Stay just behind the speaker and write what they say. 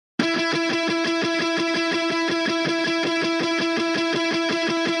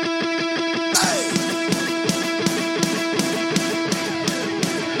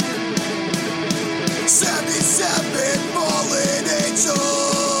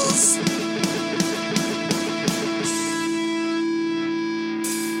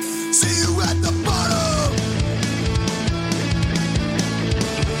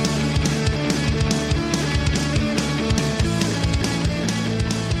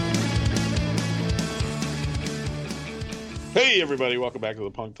Hey everybody, welcome back to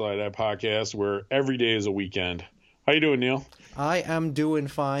the Punk Till I Die podcast, where every day is a weekend. How you doing, Neil? I am doing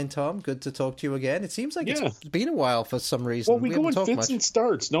fine, Tom. Good to talk to you again. It seems like Yeah. it's been a while for some reason. Well, we go haven't in talked fits much. and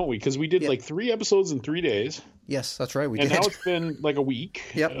starts, don't we? Because we did Yeah. like 3 episodes in 3 days, Yes, that's right. We and did. now it's been like a week.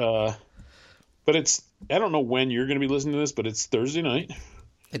 Yep. But I don't know when you're going to be listening to this, but it's Thursday night.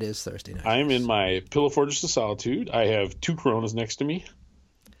 It is Thursday night. I am in my Pillow Fortress of Solitude. I have 2 Coronas next to me,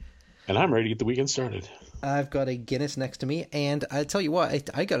 and I'm ready to get the weekend started. I've got a Guinness next to me, and I tell you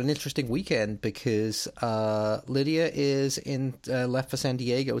what, I got an interesting weekend because Lydia is left for San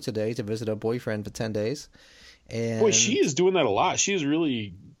Diego today to visit her boyfriend for 10 days. And Boy, she is doing that a lot. She is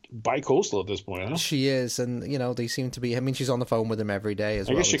really bi-coastal at this point, huh? She is, and they seem to be. I mean, she's on the phone with him every day as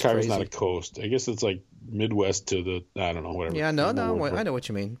I well. guess It's Chicago's crazy. not a coast. I guess it's like Midwest to the, I don't know, whatever. Yeah, no, There's word for I it. know what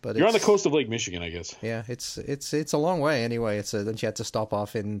you mean, but You're on the it's- coast of Lake Michigan, I guess. Yeah, it's a long way anyway. Then she had to stop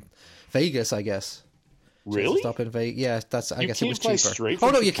off in Vegas, I guess. She had to Really? Stop in Vegas. Yeah, I You guess it can't was fly cheaper. straight Oh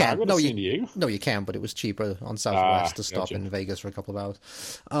from no, you Chicago can. to No, San Diego? no, you can, but it was cheaper on Southwest to stop gotcha. in Vegas for a couple of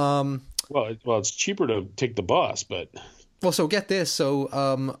hours. Well, it's cheaper to take the bus, but Well, so get this.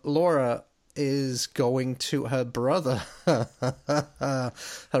 So Laura is going to her brother. her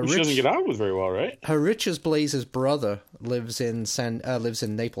she doesn't get out with very well, right? her rich as blazes brother lives in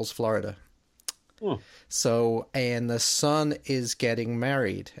Naples, Florida. Hmm. So, and the son is getting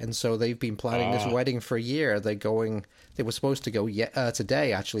married, and so they've been planning this wedding for a year. They were supposed to go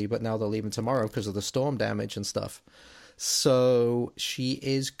today actually, but now they're leaving tomorrow because of the storm damage and stuff. So she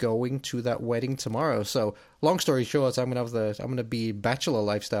is going to that wedding tomorrow. So, long story short, I'm gonna be bachelor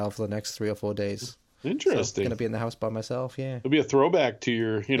lifestyle for the next 3 or 4 days. Interesting. Gonna be in the house by myself. Yeah, It'll be a throwback to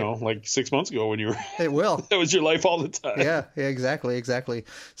your, like 6 months ago when you were. it will. That was your life all the time. Yeah, exactly.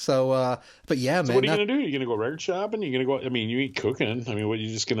 So, but yeah, So man. what are you gonna do? You gonna go record shopping? You gonna go? I mean, you ain't cooking. I mean, what, you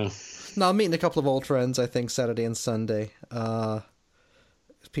just gonna? No, I'm meeting a couple of old friends, I think, Saturday and Sunday.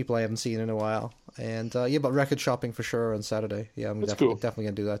 People I haven't seen in a while. And, but record shopping for sure on Saturday. Yeah, I'm That's definitely cool. going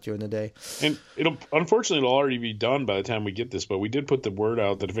to do that during the day. And unfortunately it'll already be done by the time we get this. But we did put the word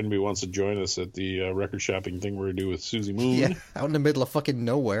out that if anybody wants to join us at the record shopping thing we're gonna do with Susie Moon. Yeah, out in the middle of fucking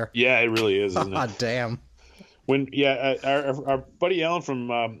nowhere. Yeah, it really is, isn't Ah, it? damn. Our buddy Alan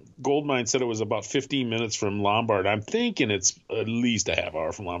from Goldmine said it was about 15 minutes from Lombard. I'm thinking it's at least a half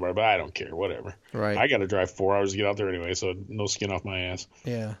hour from Lombard, but I don't care. Whatever. Right. I got to drive 4 hours to get out there anyway, so no skin off my ass.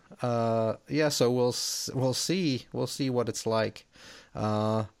 Yeah. So we'll see. We'll see what it's like.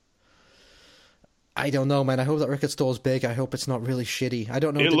 I don't know, man. I hope that record store's big. I hope it's not really shitty. I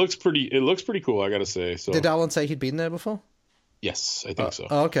don't know. It looks pretty cool, I got to say. So Did Alan say he'd been there before? yes, I think so.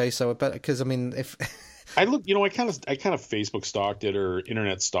 Okay, so because I mean, if I look, I kind of Facebook stalked it or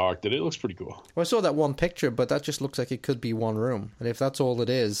internet stalked it. It looks pretty cool. well, I saw that one picture, but that just looks like it could be one room, and if that's all it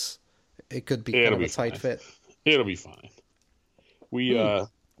is, it could be kind It'll of be a tight fine. fit. It'll be fine.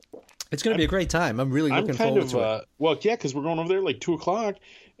 It's going to be a great time. I'm really I'm looking kind forward of to it. well, yeah, because we're going over there like 2:00,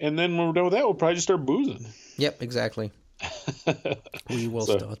 and then when we're done with that, we'll probably just start boozing. Yep, exactly. We will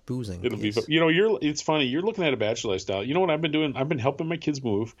So, start boozing. It'll yes. be, it's funny. You're looking at a bachelor lifestyle. You know what I've been doing? I've been helping my kids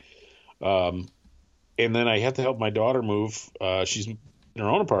move, and then I have to help my daughter move. She's in her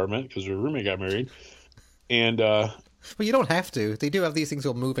own apartment because her roommate got married, and Well, you don't have to. They do have these things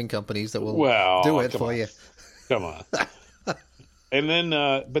called moving companies that will well, do it come for on. you. Come on. And then,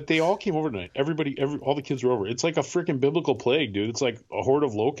 but they all came over tonight. All the kids were over. It's like a freaking biblical plague, dude. It's like a horde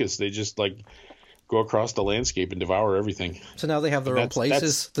of locusts. They just like go across the landscape and devour everything. So now they have their own That's-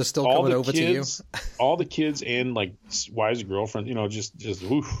 places. They're still all coming the over kids, to all the kids and like wives and girlfriends, just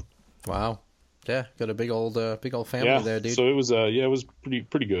oof. you. Wow. Yeah, got a big old family Yeah. there, dude. So it was it was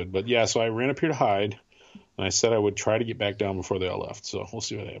pretty good. But yeah, so I ran up here to hide, and I said I would try to get back down before they all left. So we'll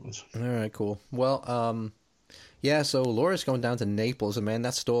see what happens. All right, cool. Well, yeah. So Laura's going down to Naples, and man,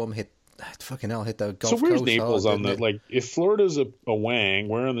 that storm hit the Gulf So where's Coast Naples hard, on didn't the it? like? If Florida's a wang,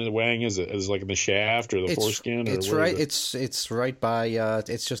 where on the wang is it? Is it like in the shaft or the foreskin? Or It's where right. is it? It's right by.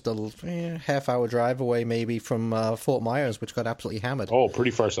 It's just a half-hour drive away, maybe from Fort Myers, which got absolutely hammered. Oh,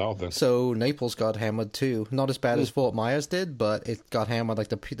 pretty far south then. So Naples got hammered too. Not as bad as Fort Myers did, but it got hammered. Like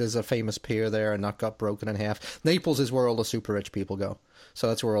there's a famous pier there, and that got broken in half. Naples is where all the super rich people go. So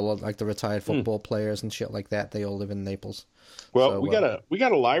that's where all like the retired football players and shit like that. They all live in Naples. Well, So, we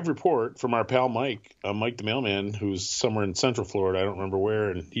got a live report from our pal Mike, Mike the mailman, who's somewhere in Central Florida. I don't remember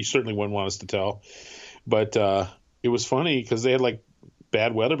where, and he certainly wouldn't want us to tell. But it was funny because they had like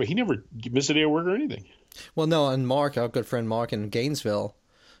bad weather, but he never missed a day of work or anything. Well, no, and Mark, our good friend Mark in Gainesville,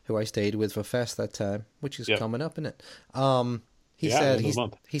 who I stayed with for Fest that time, which is Yep. coming up, isn't it? He Yeah, said end of the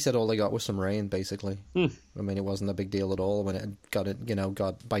month. he said all they got was some rain, basically. I mean, it wasn't a big deal at all when it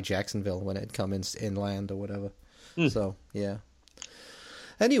got by Jacksonville when it had come inland or whatever. So, yeah.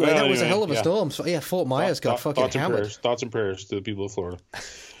 Anyway, that was a hell of a storm. So, yeah, Fort Myers got fucking hammered. Thoughts and prayers to the people of Florida.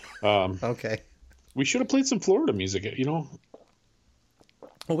 Okay. We should have played some Florida music, you know?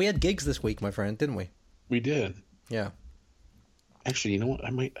 Well, we had gigs this week, my friend, didn't we? We did. Yeah. Actually, you know what?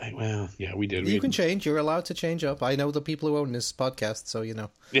 Yeah, we did. You can change. You're allowed to change up. I know the people who own this podcast, so you know.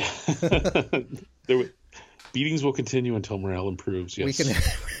 Yeah. Beatings will continue until morale improves. Yes,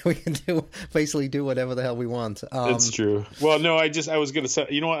 we can basically do whatever the hell we want. That's true. Well, no, I was gonna say.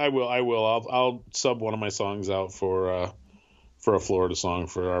 You know what? I will. I'll sub one of my songs out for a Florida song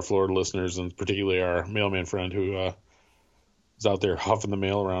for our Florida listeners, and particularly our mailman friend who is out there huffing the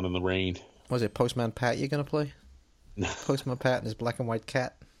mail around in the rain. Was it Postman Pat you're gonna play? Postman Pat and his black and white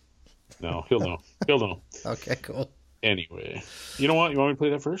cat. No, he'll know. He'll know. Okay, cool. Anyway, you know what? You want me to play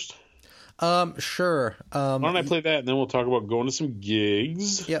that first? Sure. Why don't I play that, and then we'll talk about going to some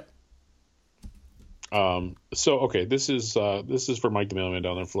gigs. Yep. So okay, this is for Mike the Mailman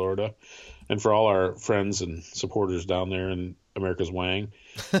down there in Florida, and for all our friends and supporters down there in America's Wang.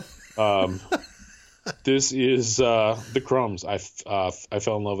 This is the Crumbs. I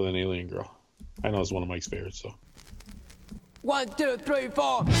fell in love with an alien girl. I know it's one of Mike's favorites. So 1, 2, 3,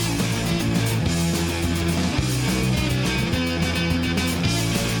 4.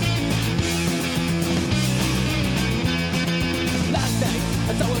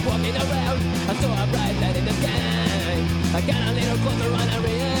 As I was walking around, I saw a bright light in the sky. I got a little closer and I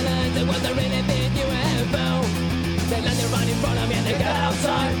realized it was a really big UFO. They landed right in front of me and they got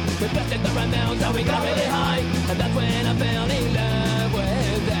outside. We blasted the mountains and we got really high. And that's when I fell in love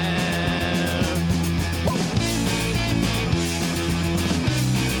with them.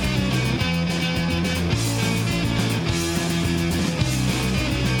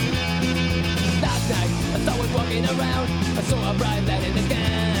 Last night, as I was walking around, I saw a bright light in the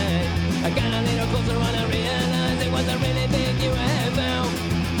sky. I got a little closer and I realized it was a really big UFO.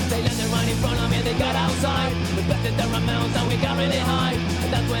 They landed right in front of me and they got outside. We blasted the mountains and we got really high.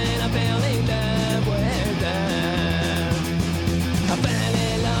 And that's when I fell in love with them. I fell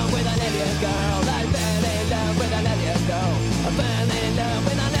in love with an alien girl. I fell in love with an alien girl. I fell in love with an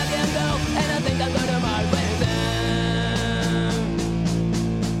alien girl. And I think I'm gonna ride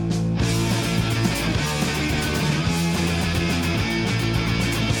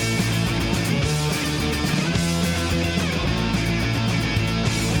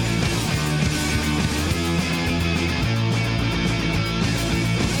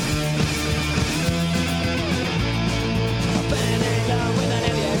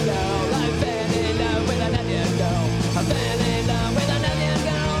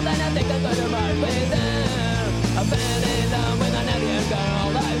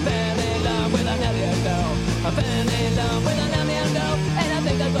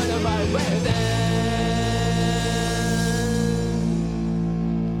with them.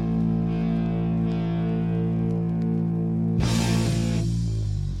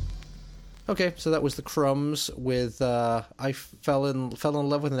 Okay, so that was the Crumbs with I fell in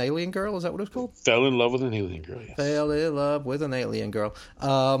love with an alien girl. Is that what it was called? Fell in love with an alien girl. Yes. Fell in love with an alien girl.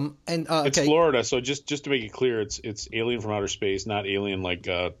 It's Florida, so just to make it clear, it's alien from outer space, not alien like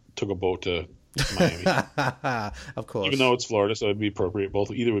took a boat to Miami. Of course. Even though it's Florida, so it'd be appropriate.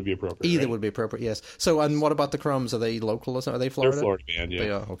 Either would be appropriate. Either right? would be appropriate. Yes. So, and what about the Crumbs? Are they local or something? Are they Florida? They're Florida band. Yeah.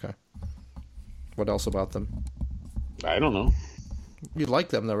 They are. Okay. What else about them? I don't know. You like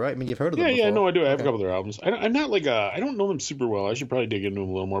them though, right? I mean, you've heard of them. Yeah, before. no, I do. I have a couple of their albums. I'm not like I don't know them super well. I should probably dig into them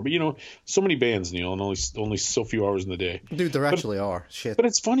a little more. But you know, so many bands, Neil, and only so few hours in the day. Dude, there actually are. Shit. But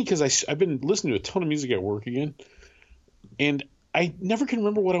it's funny because I've been listening to a ton of music at work again, and I never can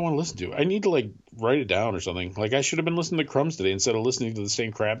remember what I want to listen to. I need to like write it down or something. Like I should have been listening to Crumbs today instead of listening to the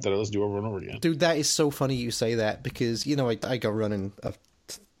same crap that I listen to over and over again. Dude, that is so funny you say that because you know I go running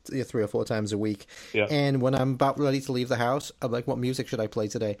 3 or 4 times a week. Yeah. And when I'm about ready to leave the house, I'm like, what music should I play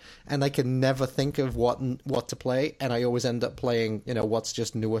today? And I can never think of what to play, and I always end up playing, you know, what's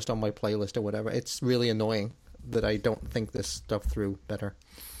just newest on my playlist or whatever. It's really annoying that I don't think this stuff through better.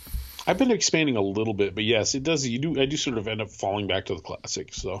 I've been expanding a little bit, but yes, it does. I do sort of end up falling back to the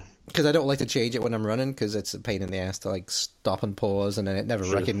classics. So because I don't like to change it when I'm running, because it's a pain in the ass to like stop and pause, and then it never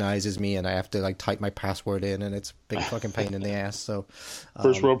recognizes me, and I have to like type my password in, and it's a big fucking pain in the ass. So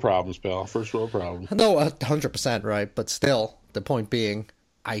first world problems, pal. First world problems. No, 100% right, but still, the point being,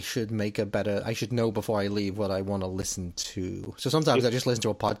 I should know before I leave what I want to listen to. So sometimes I just listen to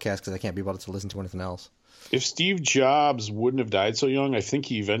a podcast because I can't be bothered to listen to anything else. If Steve Jobs wouldn't have died so young, I think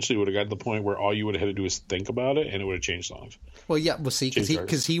he eventually would have got to the point where all you would have had to do is think about it, and it would have changed songs. Well, yeah, we'll see,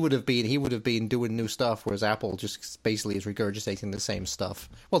 because he would have been doing new stuff, whereas Apple just basically is regurgitating the same stuff.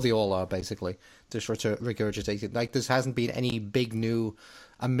 Well, they all are basically just regurgitating. Like, there hasn't been any big new,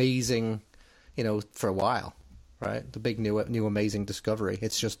 amazing, for a while, right? The big new amazing discovery.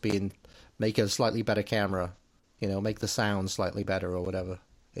 It's just been make a slightly better camera, make the sound slightly better or whatever.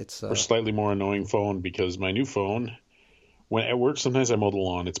 It's or slightly more annoying phone, because my new phone, when at work, sometimes I mow the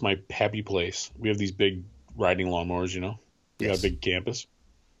lawn. It's my happy place. We have these big riding lawnmowers, We got a big campus.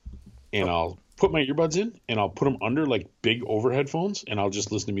 And I'll put my earbuds in, and I'll put them under like big overhead phones, and I'll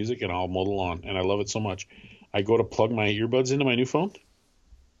just listen to music, and I'll mow the lawn. And I love it so much. I go to plug my earbuds into my new phone.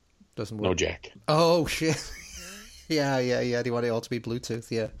 Doesn't work. No jack. Oh, shit. Yeah. Do you want it all to be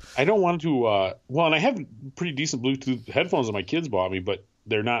Bluetooth? Yeah. I don't want to, and I have pretty decent Bluetooth headphones that my kids bought me, but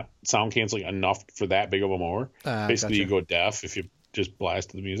they're not sound canceling enough for that big of a mower. Basically, gotcha. You go deaf if you just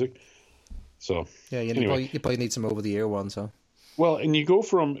blast the music. So yeah, anyway. you probably need some over-the-ear ones, huh? Well, and you go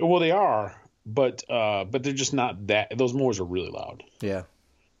from they are, but they're just not that. Those mowers are really loud. Yeah.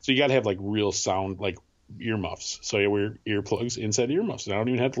 So you got to have like real sound, like earmuffs. So you wear earplugs inside earmuffs, and I don't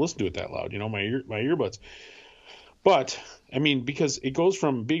even have to listen to it that loud. My earbuds. But I mean, because it goes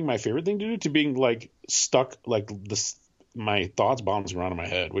from being my favorite thing to do to being like stuck, like this. My thoughts bouncing around in my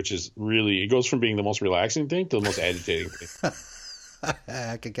head, which is really, it goes from being the most relaxing thing to the most agitating thing.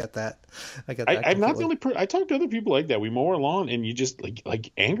 I could get that. I'm not the only person. I talk to other people like that. We mow our lawn, and you just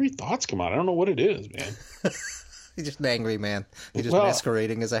like angry thoughts come out. I don't know what it is, man. You're just an angry man. You're just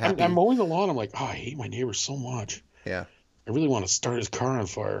masquerading as a happy. I'm mowing the lawn. I'm like, I hate my neighbor so much. Yeah. I really want to start his car on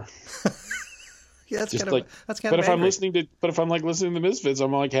fire. Yeah, that's just kind of. But if I'm listening to Misfits,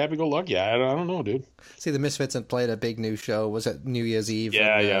 I'm like happy go lucky. I don't know, dude. See, the Misfits had played a big new show. Was it New Year's Eve?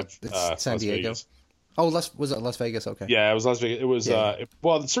 Yeah. San Diego. Vegas. Oh, was it Las Vegas? Okay. Yeah, it was Las Vegas. It was the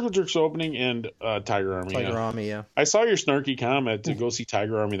Circle Jerks opening and Tiger Army. Tiger Army, yeah. I saw your snarky comment to go see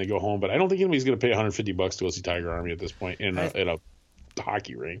Tiger Army and then go home, but I don't think anybody's going to pay $150 to go see Tiger Army at this point in a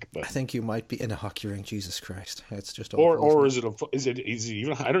hockey rink. But I think you might be in a hockey rink. Jesus Christ, it's just or is it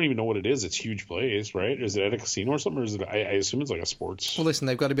even? I don't even know what it is. It's a huge place, right? Is it at a casino or something? Or is it? I assume it's like a sports. Well, listen,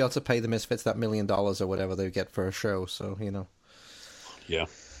 they've got to be able to pay the Misfits that $1 million or whatever they get for a show. So Yeah,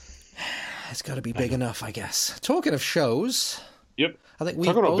 it's got to be big enough, I guess. Talking of shows. Yep. I think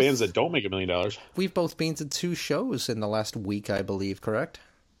talking about bands that don't make $1 million. We've both been to 2 shows in the last week, I believe. Correct?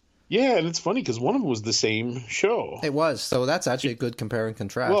 Yeah, and it's funny because one of them was the same show. It was, so that's actually a good compare and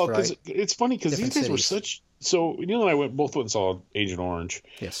contrast. Well, because it's funny because these guys were such. So Neil and I both went and saw Agent Orange.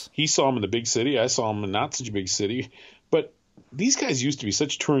 Yes. He saw him in the big city. I saw him in not such a big city, but these guys used to be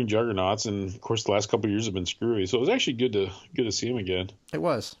such touring juggernauts, and of course the last couple of years have been screwy. So it was actually good to see him again. It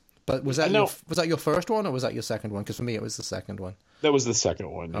was. But was that your first one or was that your second one? Because for me it was the second one. That was the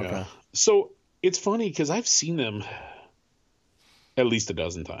second one. Okay. Yeah. So it's funny because I've seen them at least a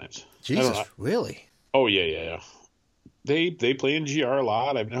dozen times. Jesus, really? Oh yeah. They play in GR a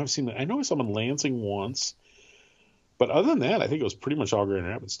lot. I've seen them. I know I saw them in Lansing once, but other than that, I think it was pretty much all Grand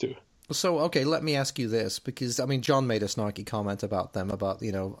Rapids too. So okay, let me ask you this, because I mean, John made a snarky comment about them, about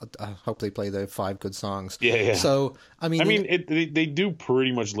hope they play their 5 good songs. Yeah. So they do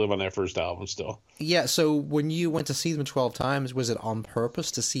pretty much live on that first album still. Yeah. So when you went to see them 12 times, was it on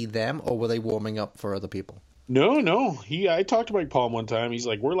purpose to see them, or were they warming up for other people? No. I talked to Mike Palm one time. He's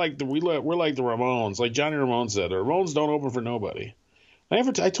like, we're like the Ramones. Like Johnny Ramone said, the Ramones don't open for nobody.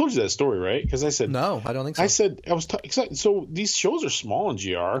 I told you that story, right? Because I said no, I don't think so. I said so these shows are small in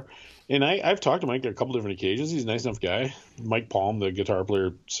GR, and I've talked to Mike on a couple different occasions. He's a nice enough guy. Mike Palm, the guitar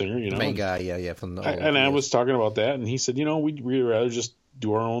player, singer, main guy, yeah. From the I was talking about that, and he said, we'd really rather just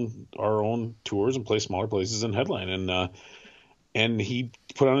do our own tours and play smaller places and headline, and he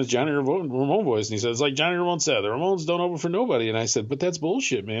put on his Johnny Ramone voice, and he said, it's like Johnny Ramone said, the Ramones don't open for nobody. And I said, but that's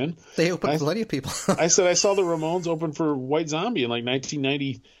bullshit, man. They open for plenty of people. I said, I saw the Ramones open for White Zombie in like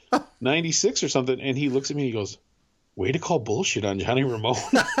 1996 or something. And he looks at me and he goes, way to call bullshit on Johnny Ramone.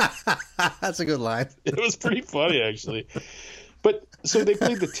 That's a good line. It was pretty funny, actually. But so they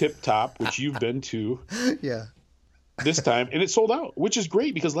played the Tip Top, which you've been to. Yeah. This time, and it sold out, which is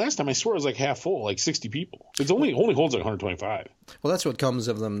great because last time I swear it was like half full, like 60 people. It's only holds like 125. Well, that's what comes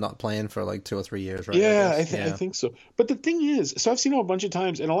of them not playing for like 2 or 3 years, right? Yeah, I think so. But the thing is, so I've seen them a bunch of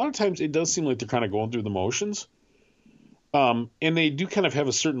times, and a lot of times it does seem like they're kind of going through the motions. And they do kind of have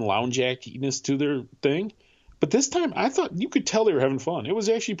a certain lounge actiness to their thing. But this time, I thought you could tell they were having fun. It was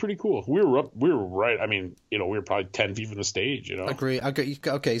actually pretty cool. We were right. I mean, we were probably 10 feet from the stage. Agree.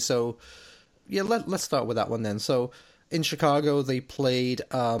 Okay, so yeah, let's start with that one then. So in Chicago, they played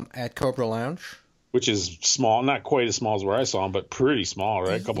at Cobra Lounge, which is small, not quite as small as where I saw them, but pretty small,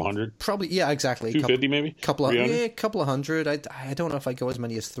 right? A couple hundred, probably. Yeah, exactly. 250 maybe. Couple of hundred. I don't know if I go as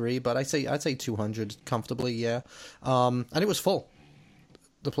many as 3, but I'd say 200 comfortably. Yeah, and it was full.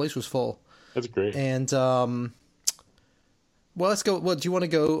 The place was full. That's great. And well, let's go. Well, do you want to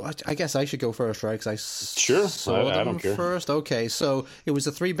go? I guess I should go first, right? Because saw them I don't care. First. Okay, so it was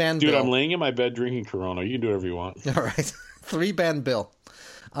a 3-band bill. Dude, I'm laying in my bed drinking Corona. You can do whatever you want. All right, 3-band bill.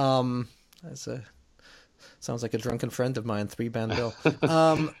 Sounds like a drunken friend of mine. 3-band bill.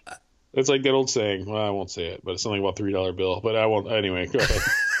 It's like that old saying. Well, I won't say it, but it's something about $3 bill. But I won't. Anyway, go ahead.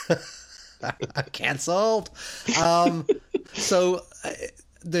 Cancelled. So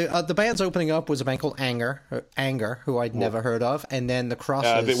the band's opening up was a band called Anger, who I'd never heard of, and then the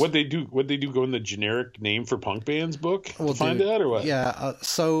Crosses. What they do? Go in the generic name for punk bands book to find that, or what? Yeah.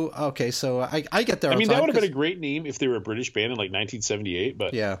 So I get there. I mean, that would have been a great name if they were a British band in like 1978.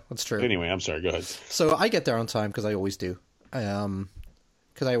 But yeah, that's true. Anyway, I'm sorry. Go ahead. So I get there on time because I always do. Because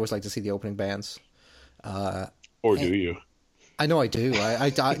I always like to see the opening bands. Or do you? I know I do.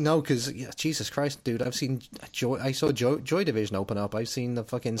 I know because Jesus Christ, dude! I've seen I saw Joy Division open up. I've seen the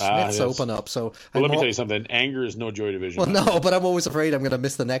fucking Smiths open up. So let me tell you something. Anger is no Joy Division. Well, no, but I'm always afraid I'm going to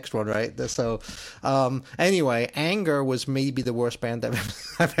miss the next one, right? So, anyway, Anger was maybe the worst band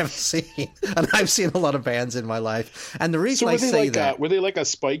I've ever seen, and I've seen a lot of bands in my life. And the reason I say that were they like a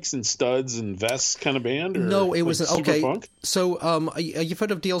spikes and studs and vests kind of band? Or no, it was super funk? So, you've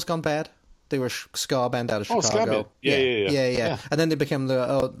heard of Deals Gone Bad? They were a ska band out of Chicago. Ska band. Yeah. And then they became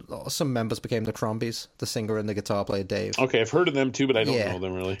some members became the Crombies, the singer and the guitar player Dave. Okay, I've heard of them too, but I don't know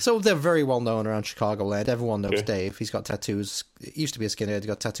them really. So they're very well known around Chicagoland. Everyone knows Dave. He's got tattoos. He used to be a skinhead. He's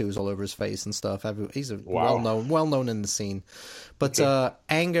got tattoos all over his face and stuff. He's well known in the scene. But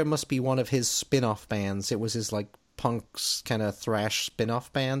Anger must be one of his spin-off bands. It was his like punk's kind of thrash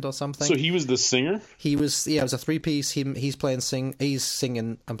spin-off band or something. So he was the singer? It was a 3-piece. He's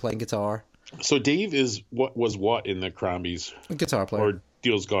singing and playing guitar. So Dave was in the Crombies? A guitar player. Or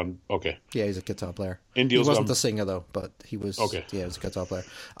Deal's Gone. Okay. Yeah, he's a guitar player. And he wasn't the singer though, but he was. Okay. Yeah, he was a guitar player.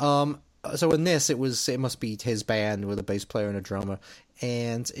 So in this, it must be his band with a bass player and a drummer,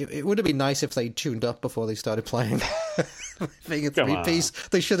 and it would have been nice if they tuned up before they started playing. Being a 3-piece,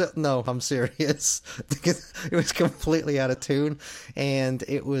 they should have. No, I'm serious. It was completely out of tune, and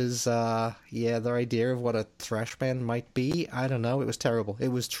it was their idea of what a thrash band might be. I don't know. It was terrible. It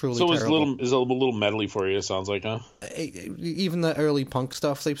was truly terrible. So it was a little medley for you. It sounds like, huh? Even the early punk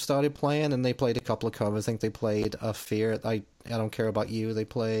stuff they started playing, and they played a couple of covers. I think they played Fear. I Don't Care About You. They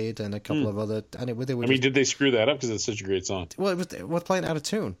played, and a couple of other. And did they screw that up because it's such a great song? Well, it was playing out of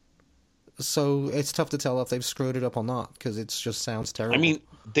tune. So it's tough to tell if they've screwed it up or not because it just sounds terrible. I mean,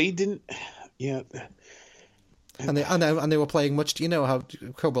 they didn't. Yeah. And they were playing much. You know how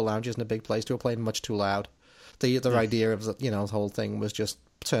Cobra Lounge isn't a big place. They were playing much too loud. Their idea of the whole thing was just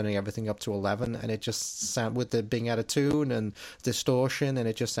turning everything up to 11, and it just sound with it being out of tune and distortion, and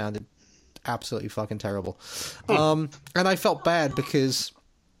it just sounded absolutely fucking terrible. And I felt bad because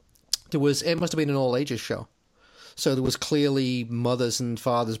it must have been an all ages show. So there was clearly mothers and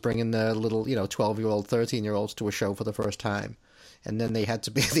fathers bringing their little, 12-year-old, 13-year-olds to a show for the first time, and then they had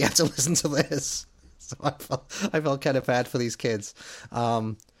to listen to this. So I felt kind of bad for these kids.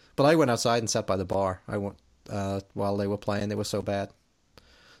 But I went outside and sat by the bar. I went while they were playing. They were so bad.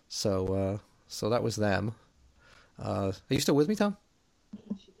 So that was them. Are you still with me, Tom?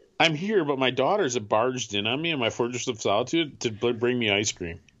 I'm here, but my daughters have barged in on me in my Fortress of Solitude to bring me ice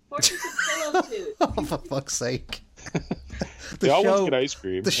cream. Fortress of Solitude. Oh, for fuck's sake. They always get ice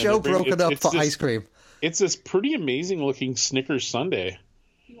cream. The show broken up for ice cream. It's this pretty amazing looking Snickers sundae.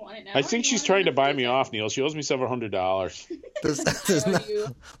 You want it now? I think she's trying to buy me off, Neil. She owes me several $100s.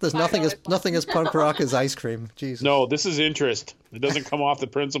 There's nothing as punk rock as ice cream. Jesus. No, this is interest. It doesn't come off the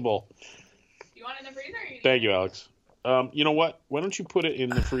principal. You want it in the freezer? Thank you, Alex. You know what? Why don't you put it in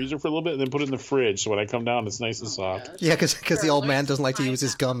the freezer for a little bit and then put it in the fridge so when I come down it's nice and soft. Yeah, because the old man doesn't like to use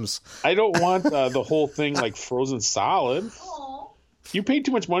his gums. I don't want the whole thing like frozen solid. Aww. You paid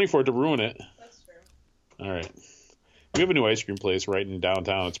too much money for it to ruin it. That's true. All right. We have a new ice cream place right in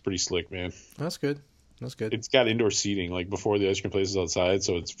downtown. It's pretty slick, man. That's good. It's got indoor seating. Like before the ice cream place is outside,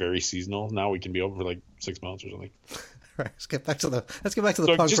 so it's very seasonal. Now we can be open for like 6 months or something. Right, let's get back to the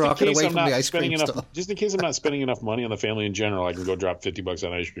punk rock and away from the ice cream stuff. Just in case I'm not spending enough money on the family in general, I can go drop $50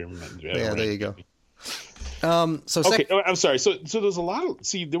 on ice cream. Yeah, there you go. So Okay, I'm sorry. So there's a lot of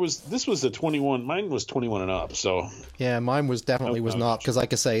this was a 21. Mine was 21 and up. So yeah, mine was definitely was not, because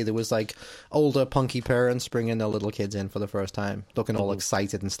like I say, there was like older punky parents bringing their little kids in for the first time, looking all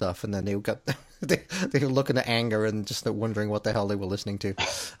excited and stuff, and then they got they were looking at anger and just wondering what the hell they were listening to.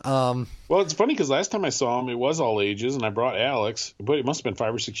 Well, it's funny because last time I saw him, it was all ages, and I brought Alex, but it must have been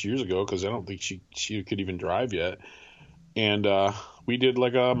 5 or 6 years ago because I don't think she could even drive yet, and we did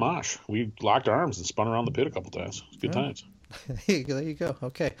like a mosh. We locked arms and spun around the pit a couple times. It was good times. There you go.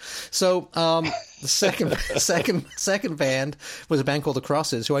 Okay, so the second band was a band called the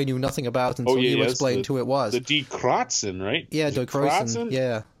Crosses, who I knew nothing about until you explained who it was. The Die Kreuzen, right? Yeah, Die Kreuzen.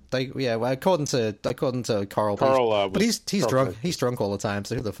 Yeah. Well, according to Carl, but he's drunk. He's drunk all the time,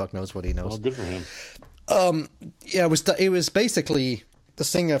 so who the fuck knows what he knows? Well, good for him. Yeah, it was basically the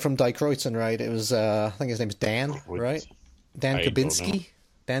singer from Die Kreuzen, right? It was I think his name's Dan, right? Dan Kabinski.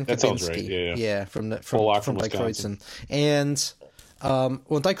 Dan that Kabinski. Sounds right. Yeah. From Die Wisconsin. Kreuzen. And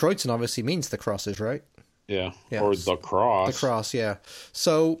Die Kreuzen obviously means the crosses, right? Yeah. Or the cross. The cross, yeah.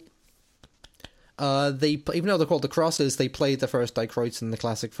 So they, even though they're called the Crosses, they played the first Die Kreuzen, the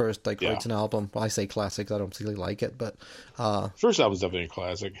classic first Die Kreuzen album. Well, I say classics, I don't particularly like it, but first album's definitely a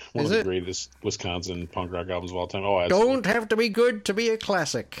classic. One of the greatest Wisconsin punk rock albums of all time. Oh, absolutely. Don't have to be good to be a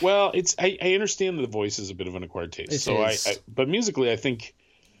classic. Well, it's I understand the voice is a bit of an acquired taste. But musically, I think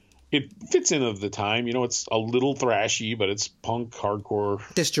it fits in of the time. You know, it's a little thrashy, but it's punk, hardcore.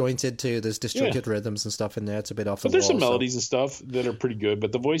 Disjointed, too. There's disjointed rhythms and stuff in there. It's a bit off the wall. But there's some melodies and stuff that are pretty good,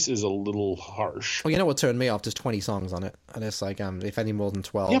 but the voice is a little harsh. Well, you know what turned me off? There's 20 songs on it. And it's like, if any more than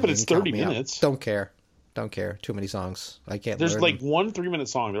 12. Yeah, but it's 30 minutes. Don't care. Too many songs. I can't. There's like one 3-minute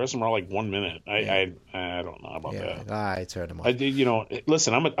song. The rest of them are like 1 minute. I don't know about that. I turned them off.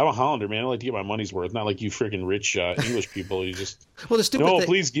 Listen, I'm a Hollander, man. I like to get my money's worth. Not like you freaking rich English people. You just the stupid thing.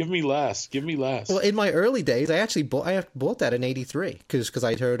 Please give me less. Give me less. Well, in my early days, I actually bought that in '83 because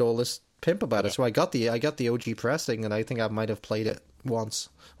I'd heard all this pimp about it. So I got the OG pressing, and I think I might have played it once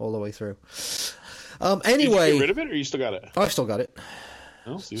all the way through. Anyway, did you get rid of it, or you still got it? I've still got it.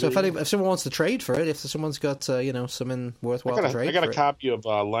 Oh, so if someone wants to trade for it, if someone's got something worthwhile to trade, I got a copy of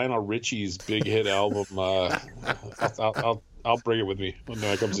Lionel Richie's big hit album. I'll bring it with me when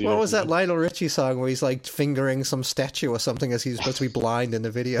I come see you. What was that Lionel Richie song where he's like fingering some statue or something as he's supposed to be blind in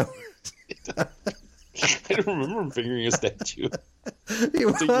the video? I don't remember him fingering a statue. He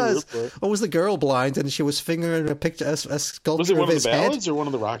was. Or was the girl blind and she was fingering a sculpture of his head? Was it one of the ballads or one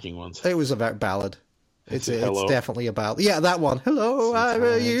of the rocking ones? It was a ballad. It's definitely about that one. Hello, I'm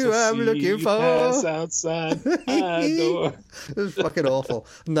looking for. Pass outside my door. It was fucking awful.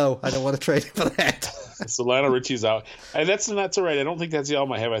 No, I don't want to trade it for that. So Lionel Richie's out, and that's all right. I don't think that's the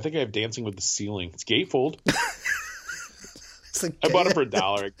album I have. I think I have Dancing with the Ceiling. It's gatefold. I bought it for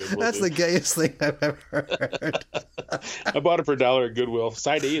 $1 at Goodwill. That's the gayest thing I've ever heard. I bought it for $1 at Goodwill.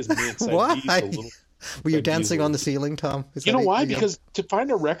 Side A is mint. Side Why? B is a little. Were you dancing on the ceiling, Tom? You know why? Because to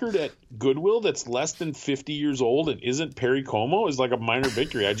find a record at Goodwill that's less than 50 years old and isn't Perry Como is like a minor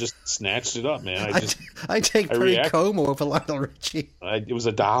victory. I just snatched it up, man. I take Perry Como over Lionel Richie. It was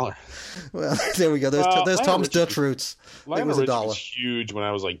 $1. Well, there we go. There's Tom's Dutch roots. Lionel Richie was huge when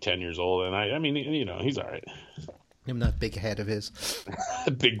I was like 10 years old, and I mean, he's all right. Him that big head of his.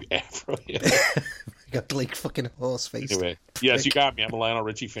 Big afro, yeah. Got like fucking horse face. Anyway, yes, you got me. I'm a Lionel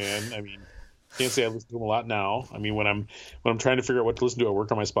Richie fan. I mean, can't say I listen to him a lot now. I mean, when I'm trying to figure out what to listen to at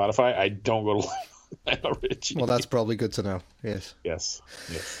work on my Spotify, I don't go to Lionel Richie. Well, that's probably good to know. Yes.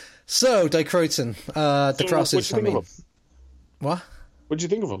 So, Die Kreuzen, the Crosses. What? What'd you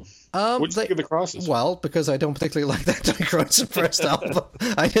think of them? What'd you think of the Crosses? Well, because I don't particularly like that Die Kreuzen first album,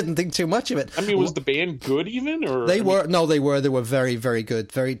 I didn't think too much of it. I mean, was the band good even? Or they were very, very good,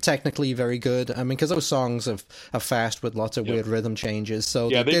 very technically very good. I mean, because those songs are fast with lots of weird rhythm changes. So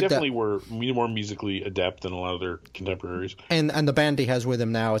they definitely were more musically adept than a lot of their contemporaries. And the band he has with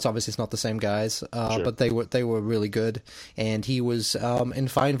him now, it's not the same guys, but they were really good. And he was in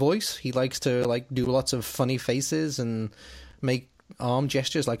fine voice. He likes to do lots of funny faces and make arm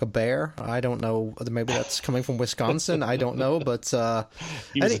gestures like a bear. I don't know. Maybe that's coming from Wisconsin. I don't know, but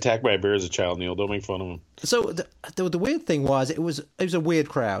he was attacked by a bear as a child. Neil, don't make fun of him. So the weird thing was it was a weird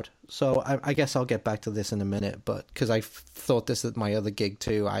crowd. So I guess I'll get back to this in a minute, but because I thought this at my other gig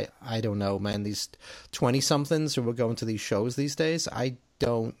too. I don't know, man. These 20-somethings who are going to these shows these days, I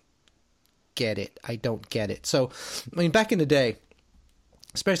don't get it. So I mean, back in the day,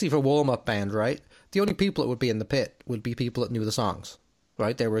 especially for a warm-up band, right? The only people that would be in the pit would be people that knew the songs,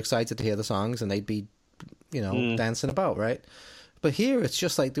 right? They were excited to hear the songs and they'd be, dancing about, right? But here it's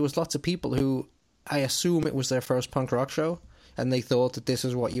just like there was lots of people who, I assume it was their first punk rock show, and they thought that this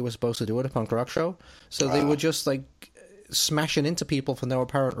is what you were supposed to do at a punk rock show. So they were just like smashing into people for no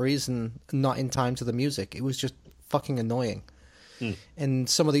apparent reason, not in time to the music. It was just fucking annoying. And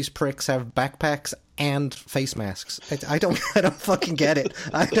some of these pricks have backpacks and face masks. I don't fucking get it.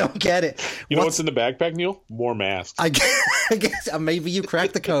 I don't get it. You know what's in the backpack, Neil? More masks. I guess maybe you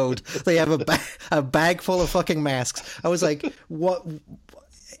cracked the code. They have a bag full of fucking masks. I was like, what?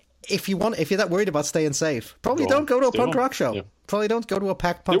 If you're that worried about staying safe, probably don't go to a punk rock show. Yeah. Probably don't go to a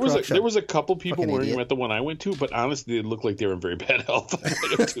packed punk rock show. There was a couple people wearing them at the one I went to, but honestly, they looked like they were in very bad health.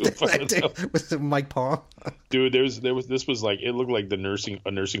 With Mike Palm. Dude, this was like, it looked like a nursing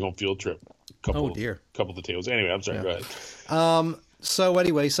home field trip. Couple of the tales. Anyway, I'm sorry. Go ahead. So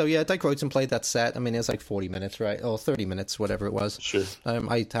anyway, Dyke Royton played that set. I mean, it was like 40 minutes, right? Or 30 minutes, whatever it was. Sure.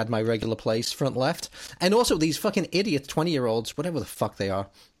 I had my regular place, front left. And also these fucking idiot 20-year-olds, whatever the fuck they are,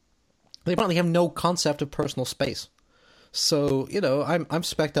 they apparently have no concept of personal space. So, I'm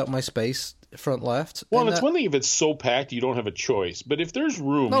specced out my space, front left. Well, it's one thing if it's so packed you don't have a choice. But if there's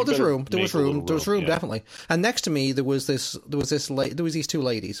room... No, there was room, definitely. And next to me, there was these two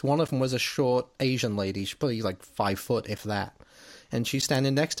ladies. One of them was a short Asian lady. She's probably like 5 foot, if that. And she's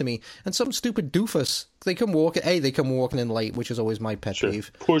standing next to me. And some stupid doofus, they come walking in late, which is always my pet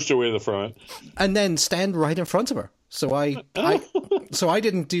peeve. Pushed away to the front. And then stand right in front of her. So I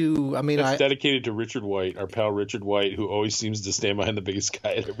didn't do. I mean, that's dedicated to Richard White, our pal Richard White, who always seems to stand behind the biggest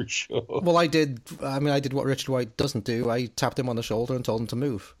guy at every show. Well, I did what Richard White doesn't do. I tapped him on the shoulder and told him to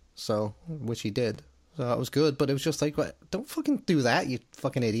move. So, which he did. So that was good. But it was just like, don't fucking do that, you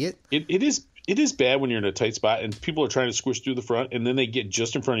fucking idiot. It is bad when you're in a tight spot and people are trying to squish through the front, and then they get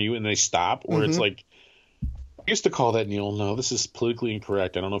just in front of you and they stop. Or it's like. I used to call that, Neil, no, this is politically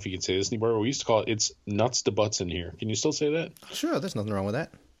incorrect. I don't know if you can say this anymore, but we used to call it's nuts to butts in here. Can you still say that? Sure, there's nothing wrong with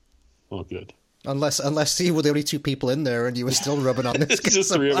that. Oh, good. Unless you were the only 2 people in there and you were still rubbing on this. It's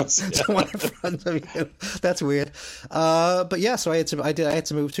just 3 of us. Someone in front of you. That's weird. But yeah, so I had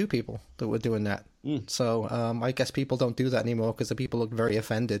to move 2 people that were doing that. So I guess people don't do that anymore because the people look very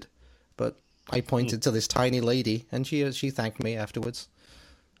offended. But I pointed to this tiny lady and she thanked me afterwards.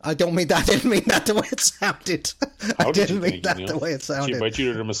 I didn't mean that the way it sounded. I didn't mean that the way it sounded. She invite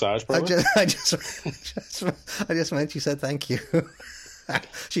you to the massage parlor? I just meant she said thank you.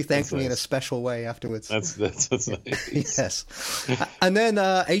 She thanked me in a special way afterwards. That's nice. Yes. And then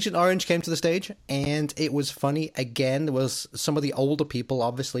Agent Orange came to the stage, and it was funny. Again, there was some of the older people,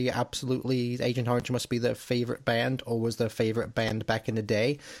 obviously, absolutely, Agent Orange must be their favorite band, or was their favorite band back in the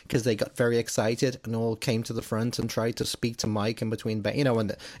day, because they got very excited and all came to the front and tried to speak to Mike in between,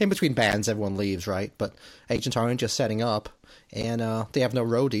 in between bands, everyone leaves, right? But Agent Orange is setting up. And they have no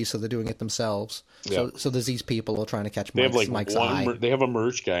roadies, so they're doing it themselves. Yeah. So there's these people who are trying to catch Mike's eye. They have a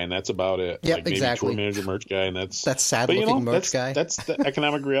merch guy, and that's about it. Yeah, like exactly. Maybe a tour manager merch guy, and that's sad-looking merch guy. That's the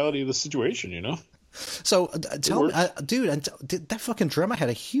economic reality of the situation, So tell me, dude, that fucking drummer had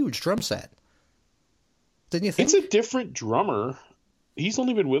a huge drum set. Didn't you think? It's a different drummer. He's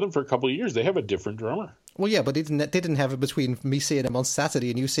only been with them for a couple of years. They have a different drummer. Well, yeah, but they didn't have it between me seeing him on Saturday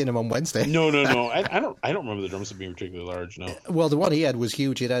and you seeing him on Wednesday. No. I don't remember the drum set being particularly large. No. Well, the one he had was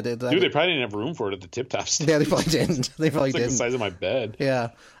huge. Dude, they probably didn't have room for it at the tip top stage. Yeah, they probably didn't. It's like the size of my bed. Yeah.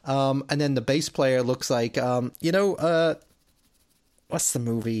 And then the bass player looks like what's the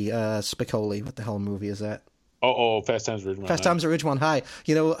movie? Spicoli. What the hell movie is that? Oh, Fast Times at Ridgemont High. Fast Times at Ridgemont High.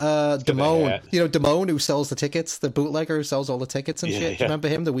 Damone. Damone, who sells the tickets, the bootlegger who sells all the tickets and shit. Do you remember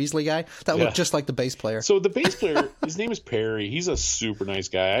him, the Weasley guy? That looked just like the bass player. So the bass player, his name is Perry. He's a super nice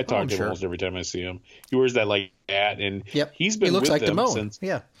guy. I talk to him almost every time I see him. He wears that hat, and he's been with them since.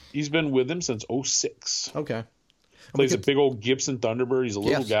 Yeah, he's been with them since 2006. Okay. Plays a big old Gibson Thunderbird. He's a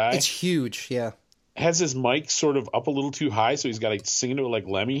little guy. It's huge. Yeah. Has his mic sort of up a little too high, so he's got to sing into it like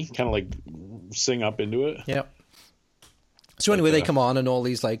Lemmy, kind of like sing up into it. Yep. So anyway, they come on, and all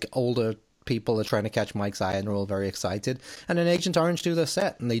these like older people are trying to catch Mike's eye, and they're all very excited. And then Agent Orange do their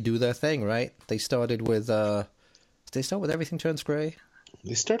set, and they do their thing, right? They started with, Everything Turns Grey?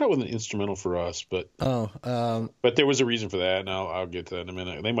 They start out with an instrumental for us, but but there was a reason for that, and I'll get to that in a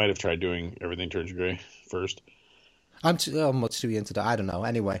minute. They might have tried doing Everything Turns Grey first. I'm much too into that. I don't know.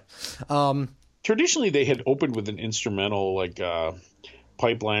 Anyway, traditionally they had opened with an instrumental like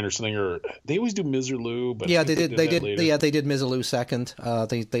Pipeline or something, or they always do Miserlou, but they did Miserlou second.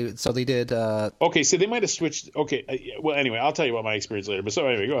 They did. Okay, so they might have switched. Okay, well, anyway, I'll tell you about my experience later. But so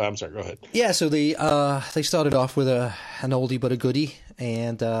anyway, go ahead. I'm sorry. Go ahead. Yeah, so they started off with an oldie but a goodie,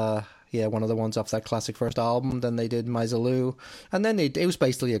 and Yeah, one of the ones off that classic first album. Then they did Misaloo, and then it was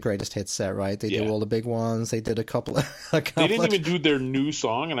basically a greatest hits set, right? They did all the big ones. They did a couple. They didn't even do their new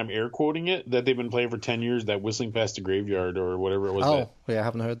song, and I'm air quoting it, that they've been playing for 10 years. That Whistling Past the Graveyard or whatever it was. Oh, yeah, I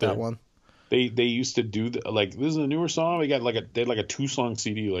haven't heard that one. They used to do like, this is a newer song. They had like a 2-song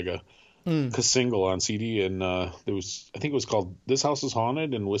CD, like a single on CD, and there was, I think it was called This House is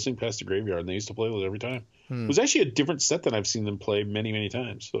Haunted and Whistling Past the Graveyard, and they used to play those every time. It was actually a different set than I've seen them play many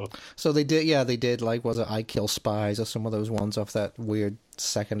times. So they did like, was it I Kill Spies or some of those ones off that weird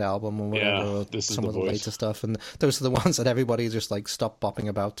second album or whatever, or some of the later stuff, and those are the ones that everybody just like stopped bopping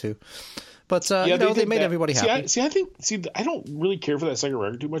about to. But they made everybody happy. I don't really care for that second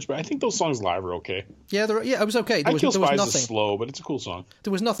record too much, but I think those songs live are okay. Yeah, it was okay. I Kill Spies is slow, but it's a cool song.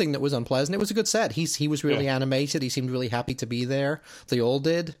 There was nothing that was unpleasant. It was a good set. He was really animated. He seemed really happy to be there. They all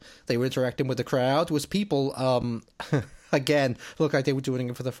did. They were interacting with the crowd. It was people, again, looked like they were doing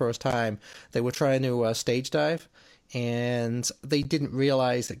it for the first time. They were trying to stage dive, and they didn't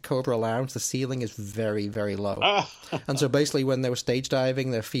realize that Cobra Lounge, the ceiling is very, very low. And so basically when they were stage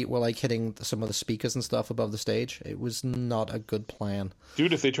diving, their feet were like hitting some of the speakers and stuff above the stage. It was not a good plan.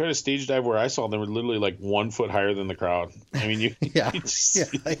 Dude, if they tried to stage dive where I saw them, they were literally like 1 foot higher than the crowd. I mean, yep.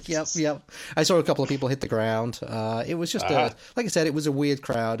 I saw a couple of people hit the ground. It was just, like I said, it was a weird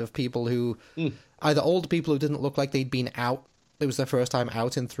crowd of people who, either old people who didn't look like they'd been out. It was their first time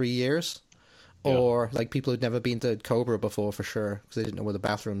out in 3 years. Or like people who'd never been to Cobra before, for sure, because they didn't know where the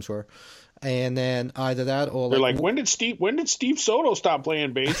bathrooms were. And then either that or they're like, when did Steve Soto stop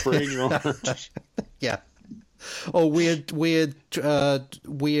playing bass for Agent Orange? Yeah. Or weird pierced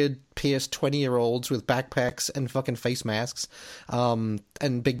 20-year-olds with backpacks and fucking face masks, and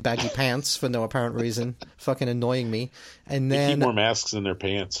big baggy pants for no apparent reason, fucking annoying me. And then they keep more masks in their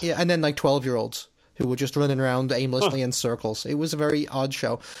pants. Yeah, and then like 12-year-olds. Who were just running around aimlessly in circles. It was a very odd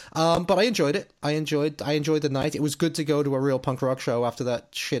show. But I enjoyed it. I enjoyed the night. It was good to go to a real punk rock show after that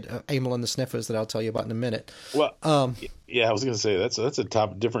shit, Amyl and the Sniffers, that I'll tell you about in a minute. Well, yeah, I was going to say, that's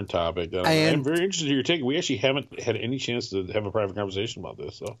a different topic. I'm very interested in your take. We actually haven't had any chance to have a private conversation about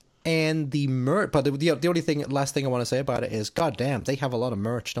this. So. And the merch, but the last thing I want to say about it is, goddamn, they have a lot of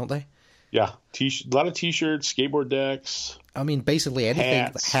merch, don't they? Yeah, a lot of T-shirts, skateboard decks. I mean, basically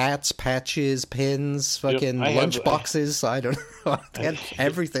anything. Hats, patches, pins, fucking lunch boxes. I don't know.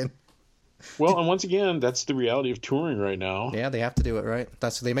 Everything. Well, and once again, that's the reality of touring right now. Yeah, they have to do it, right?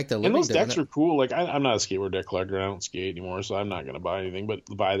 That's they make their living. And those decks are cool. Like, I'm not a skateboard deck collector. I don't skate anymore, so I'm not going to buy anything but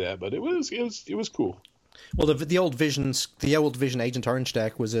buy that. But it was cool. Well, the old Vision Agent Orange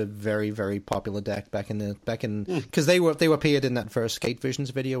deck was a very, very popular deck back in because they appeared in that first Skate Visions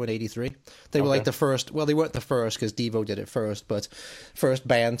video in '83. They were like the first. Well, they weren't the first because Devo did it first, but first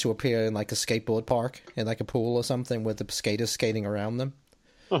band to appear in like a skateboard park in like a pool or something with the skaters skating around them.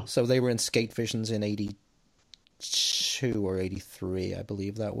 Huh. So they were in Skate Visions in '82 or '83, I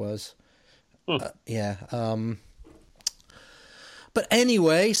believe that was. Huh. But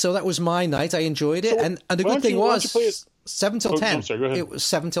anyway, so that was my night. I enjoyed it, and the good thing was 7 till 10. I'm sorry, go ahead. It was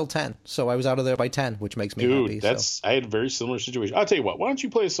 7 till 10, so I was out of there by 10, which makes me happy. Dude, I had a very similar situation. I'll tell you what. Why don't you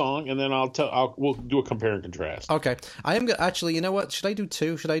play a song, and then we'll do a compare and contrast. Okay, I am actually. You know what? Should I do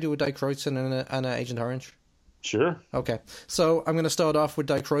two? Should I do a Die Kreutzen and a Agent Orange? Sure. Okay, so I'm going to start off with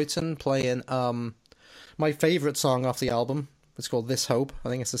Die Kreutzen playing my favorite song off the album. It's called This Hope. I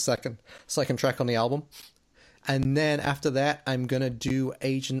think it's the second track on the album. And then after that, I'm going to do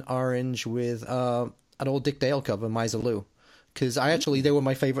Agent Orange with an old Dick Dale cover, Misaloo. Because they were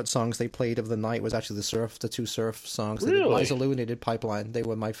my favorite songs they played of the night, was actually the two Surf songs. They did Misaloo and they did Pipeline. They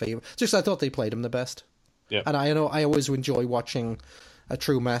were my favorite. Just I thought they played them the best. Yeah. And I always enjoy watching a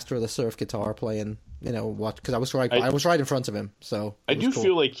true master of the Surf guitar playing, because I was right in front of him. So I do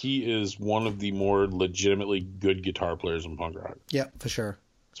feel like he is one of the more legitimately good guitar players in punk rock. Yeah, for sure.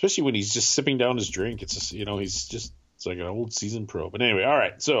 Especially when he's just sipping down his drink. It's just, it's like an old seasoned pro. But anyway, all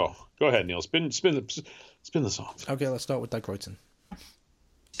right. So go ahead, Neil. Spin the song. Okay, let's start with Die Kreutzen.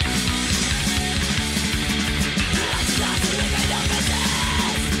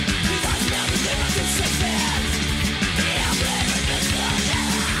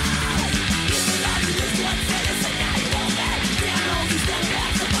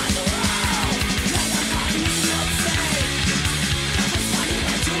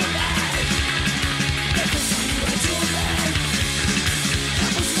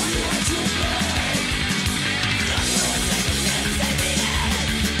 Thank you.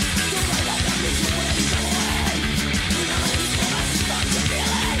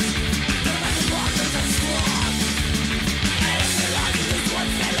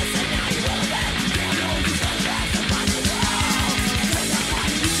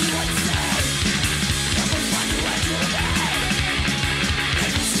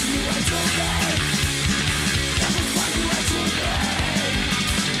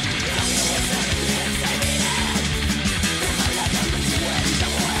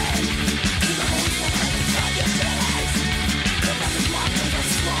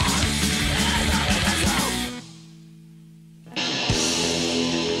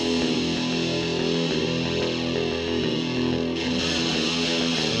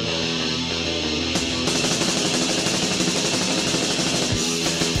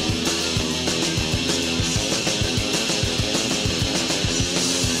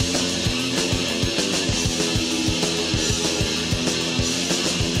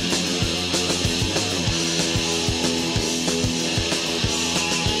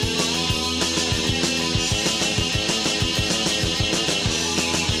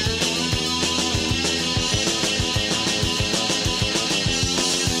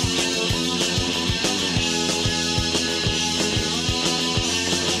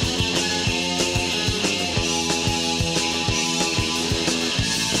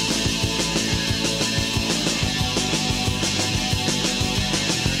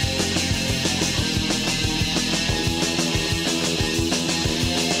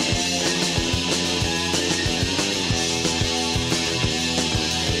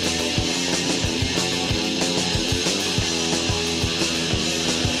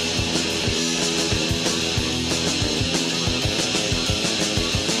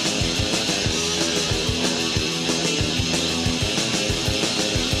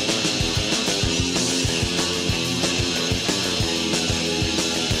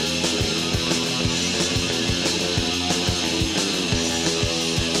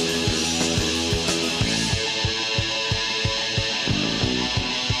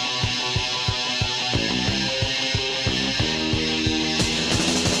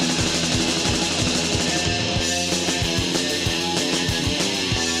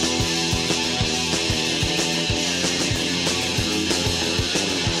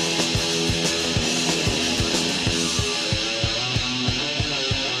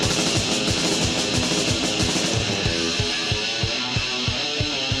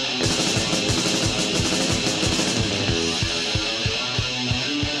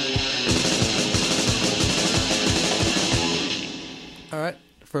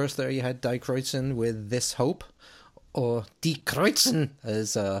 First there you had Die Kreuzen with This Hope, or Die Kreuzen,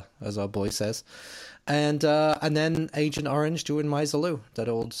 as our boy says. And then Agent Orange doing Miserlou, that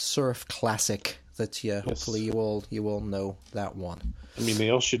old surf classic that hopefully you all know that one. I mean, they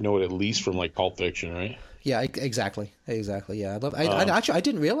all should know it at least from like Pulp Fiction, right? Yeah, exactly. Yeah, I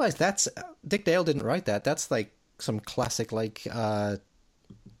didn't realize that's Dick Dale didn't write that. That's like some classic like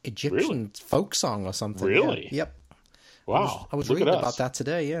Egyptian folk song or something. Really? Yeah. Yep. Wow. I was reading about that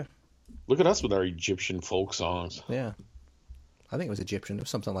today. Yeah. Look at us with our Egyptian folk songs. Yeah. I think it was Egyptian or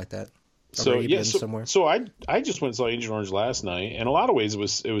something like that. So Arabian somewhere. So I just went and saw Agent Orange last night. In a lot of ways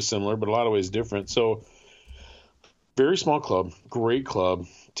it was similar, but a lot of ways different. So very small club, great club,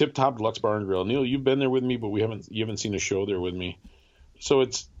 tip top deluxe bar and grill. Neil, you've been there with me, but you haven't seen a show there with me. So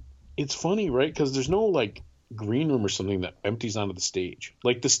it's funny, right? Because there's no like green room or something that empties onto the stage.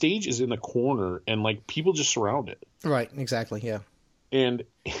 Like the stage is in the corner, and like people just surround it. Right. Exactly. Yeah. And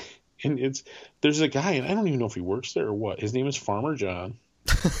there's a guy, and I don't even know if he works there or what. His name is Farmer John.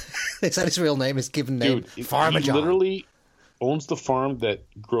 Is that his real name? His given name? Dude, Farmer he John. literally owns the farm that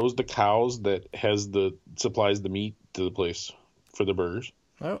grows the cows that supplies the meat to the place for the burgers.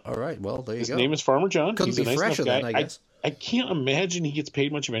 Oh, all right. Well, there you go. His name is Farmer John. Couldn't He's be a nice fresher enough guy. then, I guess. I can't imagine he gets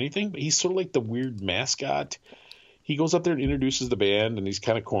paid much of anything, but he's sort of like the weird mascot. He goes up there and introduces the band, and he's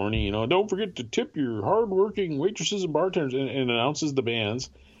kind of corny, you know. Don't forget to tip your hardworking waitresses and bartenders, and announces the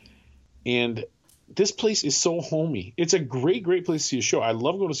bands. And this place is so homey. It's a great, great place to see a show. I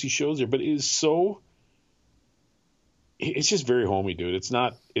love going to see shows there, but it's just very homey, dude. It's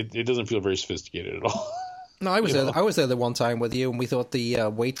not. It doesn't feel very sophisticated at all. No, I was there. I was there the one time with you, and we thought the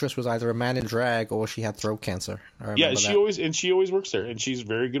waitress was either a man in drag or she had throat cancer. Yeah, she always works there, and she's a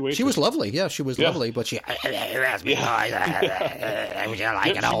very good waitress. She was lovely. Yeah, she was lovely, but she like an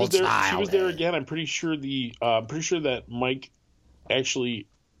old style. She was there again. I'm pretty sure that Mike actually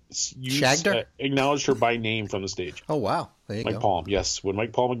shagged her? Acknowledged her by name from the stage. Oh wow, there you go. Mike Palm, yes. When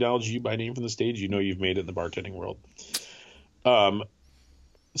Mike Palm acknowledges you by name from the stage, you know you've made it in the bartending world.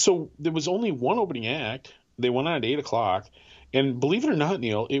 So there was only one opening act. They went on at 8:00, and believe it or not,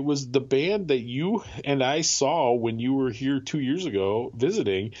 Neil, it was the band that you and I saw when you were here 2 years ago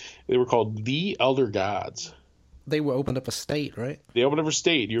visiting. They were called The Elder Gods. They were opened up a state, right? They opened up a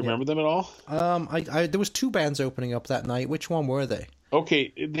state. Do you remember them at all? There was two bands opening up that night. Which one were they?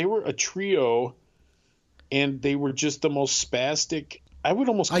 Okay, they were a trio, and they were just the most spastic. I would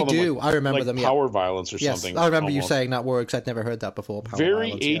almost call them I remember them. Power Violence or something. I remember you saying that word because I'd never heard that before. Power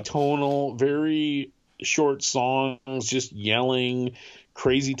very violence, atonal, very short songs, just yelling,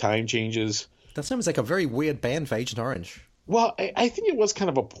 crazy time changes. That sounds like a very weird band for Agent Orange. Well, I think it was kind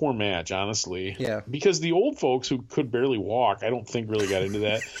of a poor match, honestly. Yeah. Because the old folks who could barely walk, I don't think really got into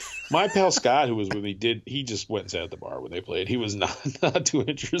that. My pal Scott, who was with me, he just went and sat at the bar when they played. He was not too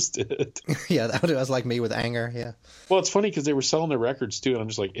interested. Yeah, that was like me with Anger, yeah. Well, it's funny because they were selling their records too, and I'm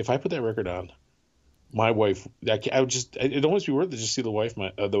just like, if I put that record on, my wife, it'd almost be worth it to just see the look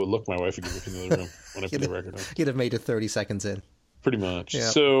my wife would give me in the other room when I put the record on. You'd have made it 30 seconds in. Pretty much. Yeah.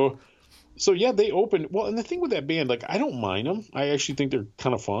 So yeah, they opened. Well, and the thing with that band, like, I don't mind them. I actually think they're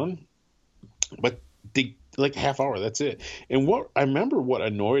kind of fun. But they, like, half hour, that's it. And I remember what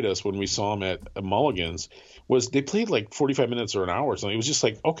annoyed us when we saw them at Mulligan's was they played like 45 minutes or an hour or something. It was just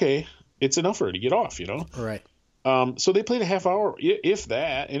like, okay, it's enough for her to get off, you know? Right. So they played a half hour, if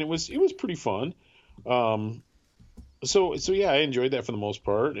that, and it was pretty fun. So yeah, I enjoyed that for the most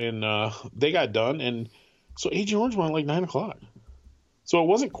part, and they got done, and so Agent Orange went at like 9:00. So it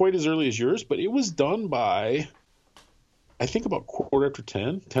wasn't quite as early as yours, but it was done by, I think, about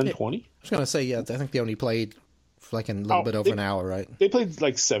 10:15, 10:20. I was going to say, yeah, I think they only played for like a little bit over an hour, right? They played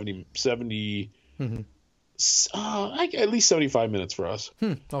like 70 Mm-hmm. At least 75 minutes for us.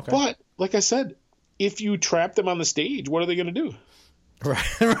 Okay. But, like I said, if you trap them on the stage, what are they going to do? Right.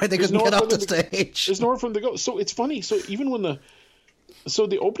 They couldn't get off the stage. There's nowhere for them to go. So it's funny. So even when the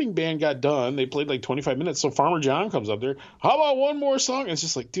opening band got done, they played like 25 minutes. So Farmer John comes up there. How about one more song? And it's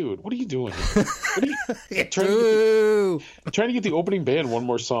just like, dude, what are you doing? What are you trying to get the opening band one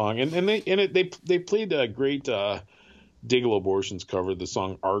more song? And they played a great Diggle Abortions cover, the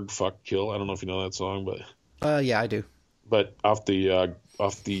song "Arg Fuck Kill." I don't know if you know that song, but yeah, I do. But off the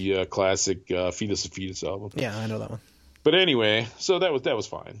classic Fetus of Fetus album. Yeah, I know that one. But anyway, so that was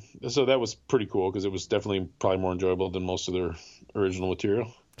fine. So that was pretty cool because it was definitely probably more enjoyable than most of their original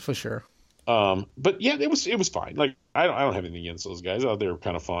material. For sure. But yeah, it was fine. Like I don't have anything against those guys. They were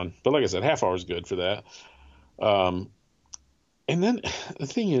kind of fun. But like I said, half hour is good for that. And then the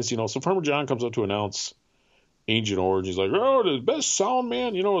thing is, so Farmer John comes up to announce Agent Orange. He's like, "Oh, the best sound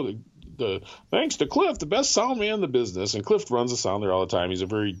man, thanks to Cliff, the best sound man in the business. And Cliff runs the sound there all the time. He's a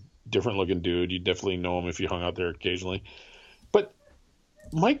very different looking dude. You definitely know him if you hung out there occasionally. But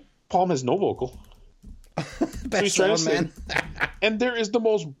Mike Palm has no vocal. Best sound man. And there is the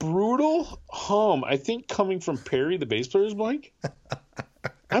most brutal hum, I think, coming from Perry, the bass player's Mike.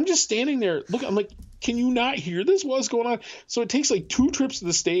 I'm just standing there. Look, I'm like, can you not hear this? What's going on? So it takes like 2 trips to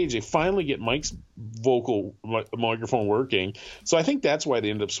the stage. They finally get Mike's vocal microphone working. So I think that's why they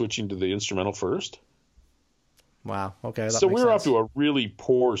ended up switching to the instrumental first. Wow. Okay. So we were off to a really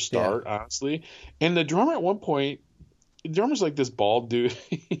poor start, honestly. And the drummer at one point, the drummer's like this bald dude.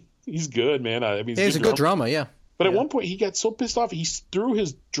 He's good, man. I mean, he's a good drummer, yeah. But at one point, he got so pissed off, he threw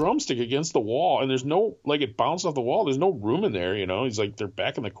his drumstick against the wall, and there's no, like, it bounced off the wall. There's no room in there, you know. He's like, they're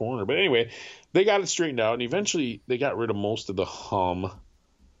back in the corner. But anyway, they got it straightened out, and eventually they got rid of most of the hum,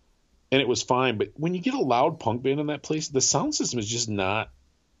 and it was fine. But when you get a loud punk band in that place, the sound system is just not,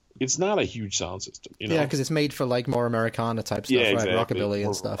 it's not a huge sound system, you know. Yeah, because it's made for, like, more Americana type stuff, right? Exactly. Rockabilly More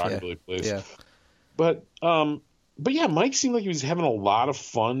and stuff, rockabilly place. Yeah. But yeah, Mike seemed like he was having a lot of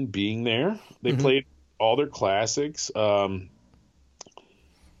fun being there. They played all their classics. They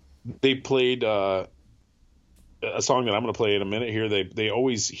played a song that I'm going to play in a minute here.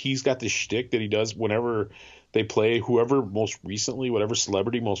 He's got this shtick that he does whenever they play whatever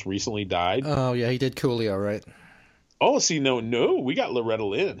celebrity most recently died. Oh yeah, he did Coolio, right? Oh, see, no, we got Loretta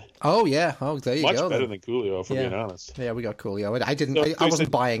Lynn. Oh yeah, there you go. Much better than Coolio, if I'm being honest. Yeah, we got Coolio. I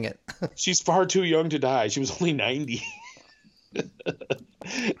wasn't buying it. She's far too young to die. She was only 90.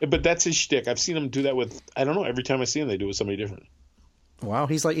 But that's his shtick. I've seen him do that with, I don't know, every time I see him they do it with somebody different. Wow,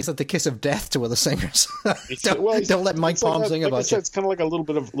 he's like the kiss of death to other singers. don't let Mike Palm sing about it. It's kind of like a little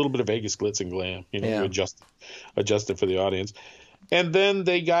bit of Vegas glitz and glam, you know, you adjust it for the audience. And then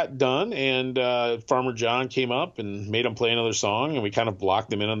they got done, and Farmer John came up and made them play another song, and we kind of blocked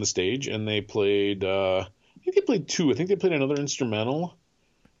them in on the stage, and they played I think they played 2. I think they played another instrumental.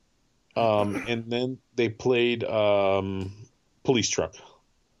 And then they played Police Truck.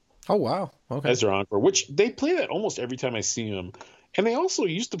 Oh, wow. Okay. As their encore, which they play that almost every time I see them. And they also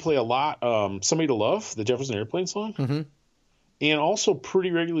used to play a lot Somebody to Love, the Jefferson Airplane song. Mm-hmm. And also pretty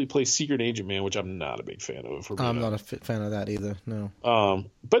regularly play Secret Agent Man, which I'm not a big fan of. I'm not a fan of that either, no.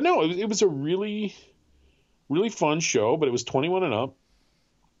 But no, it was a really, really fun show, but it was 21 and up.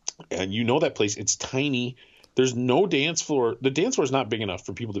 And you know that place, it's tiny. There's no dance floor. The dance floor is not big enough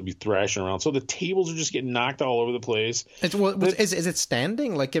for people to be thrashing around. So the tables are just getting knocked all over the place. Is it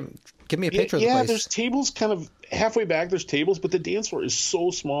standing? Like, give me a picture of the place. Yeah, there's tables kind of halfway back. There's tables, but the dance floor is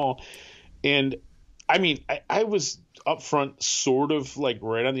so small. And, I mean, I was up front sort of like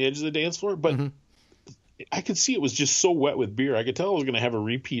right on the edge of the dance floor, but I could see it was just so wet with beer. I could tell I was going to have a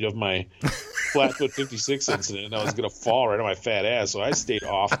repeat of my Flatfoot 56 incident, and I was going to fall right on my fat ass. So I stayed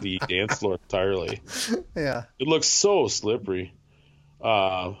off the dance floor entirely. Yeah, it looked so slippery. It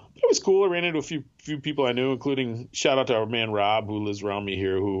was cool. I ran into a few people I knew, including shout out to our man Rob, who lives around me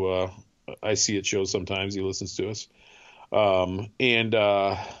here, who I see at shows sometimes. He listens to us.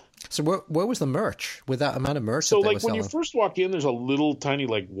 So where was the merch with that amount of merch? So like when you first walk in, there's a little tiny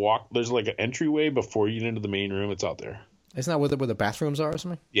like there's like an entryway before you get into the main room. It's out there. Isn't that where the bathrooms are or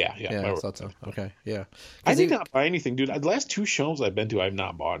something? Yeah. I thought so. Okay, yeah. I did not buy anything, dude. The last 2 shows I've been to, I've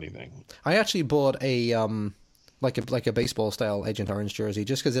not bought anything. I actually bought a like a baseball style Agent Orange jersey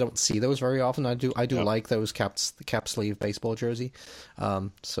just because I don't see those very often. I do like those cap sleeve baseball jersey.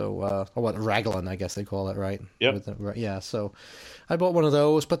 Raglan, I guess they call it, right? Yep. So I bought one of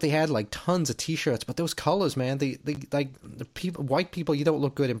those, but they had like tons of T-shirts. But those colors, man, the white people, you don't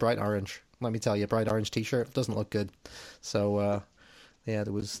look good in bright orange. Let me tell you, bright orange T-shirt doesn't look good. So they had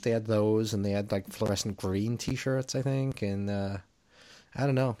those, and they had like fluorescent green T-shirts, I think, and I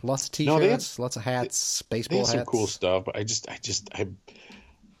don't know, lots of T-shirts, lots of hats, baseball hats. Some cool stuff, but I've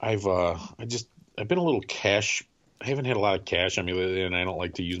been a little cash. I haven't had a lot of cash on me lately, and I don't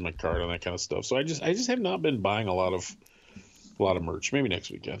like to use my card on that kind of stuff. So I just have not been buying a lot of merch. Maybe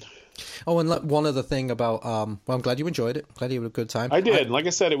next weekend. Oh, and one other thing about I'm glad you enjoyed it. Glad you had a good time. I did. Like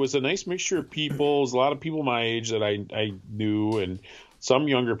I said, it was a nice mixture of people. There's a lot of people my age that I knew, and some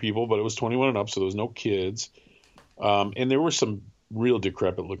younger people, but it was 21 and up, so there was no kids. And there were some real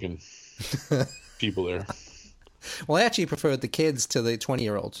decrepit looking people there. Well, I actually preferred the kids to the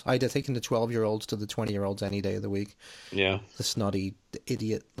 20-year-olds. I'd have taken the 12-year-olds to the 20-year-olds any day of the week. Yeah. The snotty,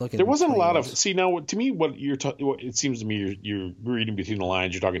 idiot looking. There wasn't a lot of. See, now to me, what it seems to me you're reading between the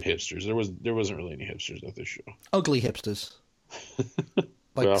lines. You're talking hipsters. There wasn't really any hipsters at this show. Ugly hipsters.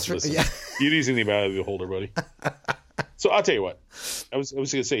 Beauty's in the eye of the beholder, buddy. So I'll tell you what. I was going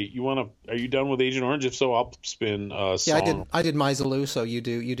to say, are you done with Agent Orange? If so, I'll spin a song. Yeah, I did Misaloo, so you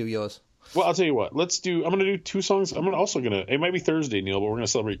do yours. Well, I'll tell you what. I'm going to do 2 songs. It might be Thursday, Neil, but we're going to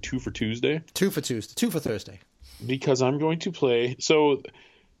celebrate 2 for Tuesday. 2 for Tuesday. 2 for Thursday. Because I'm going to play. So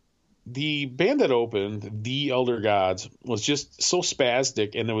the band that opened, The Elder Gods, was just so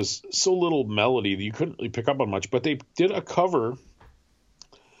spastic, and there was so little melody that you couldn't really pick up on much. But they did a cover,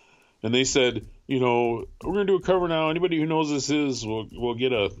 and they said, we're going to do a cover now. Anybody who knows this will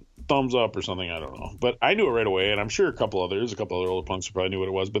get a thumbs up or something. I don't know. But I knew it right away, and I'm sure a couple other older punks who probably knew what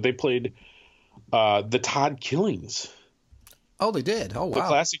it was. But they played the Todd Killings. Oh, they did. Oh, wow. The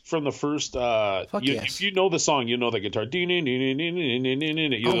classic from the first. Yes. If you know the song, you know the guitar.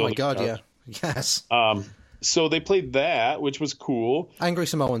 Oh, my God, yeah. Yes. So they played that, which was cool. Angry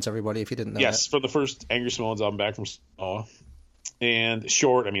Samoans, everybody, if you didn't know Yes, that. from the first Angry Samoans album back from Samoa. And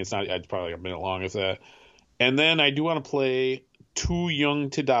short, it's probably a minute long if that. And then I do want to play Too Young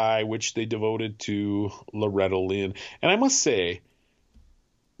to Die, which they devoted to Loretta Lynn. And I must say,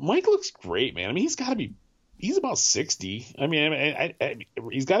 Mike looks great, man. He's about 60.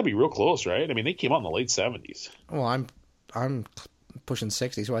 He's got to be real close, right? They came out in the late 70s. Well, I'm pushing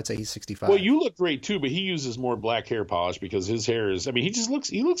 60, so I'd say he's 65. Well, you look great too, but he uses more black hair polish because his hair is. he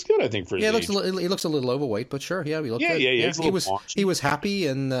looks good. I think for his age. He looks a little overweight, but sure, yeah, he looked good. Yeah. He was happy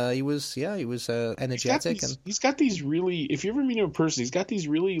and he was energetic. He's got these really. If you ever meet him in person, he's got these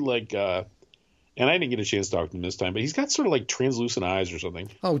really like. And I didn't get a chance to talk to him this time, but he's got sort of like translucent eyes or something.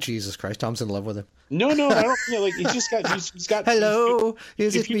 Oh, Jesus Christ, Tom's in love with him. No, I don't. Like he's got. Hello,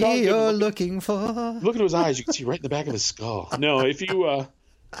 is it me you're looking for? Look at his eyes; you can see right in the back of his skull. No, if you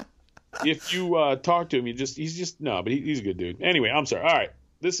talk to him, he's just but he's a good dude. Anyway, I'm sorry. All right,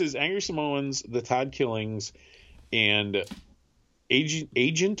 this is Angry Samoans, the Todd Killings, and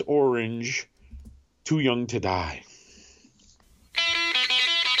Agent Orange, Too Young to Die.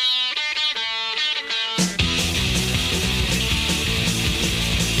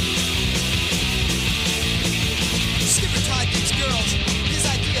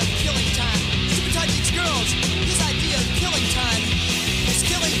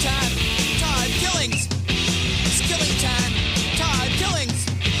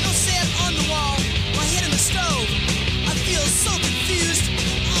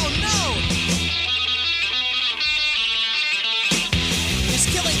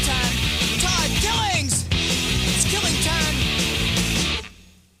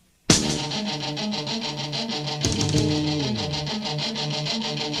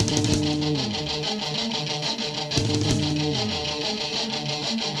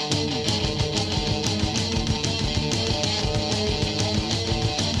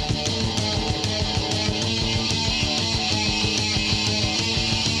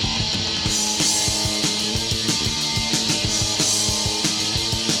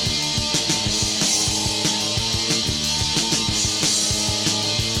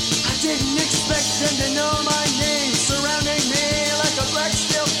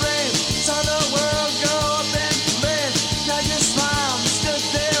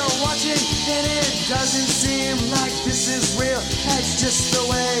 Just the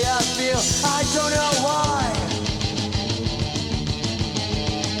way I feel, I don't know why.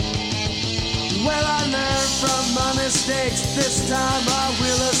 Well, I learned from my mistakes. This time I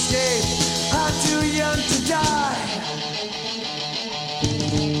will escape. I'm too young to die.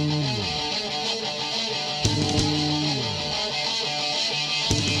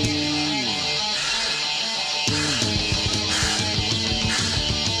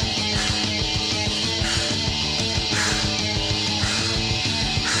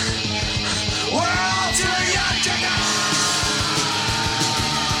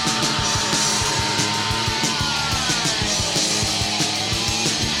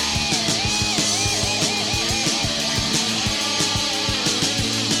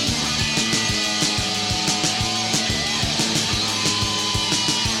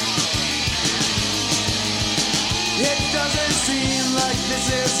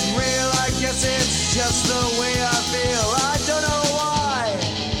 It's just the way I feel. I don't know why.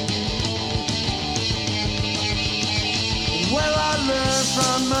 Well, I learned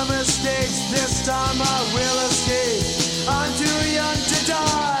from my mistakes. This time I will escape. I'm too young to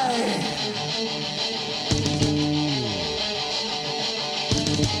die.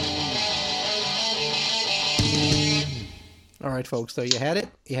 All right, folks, so you had it.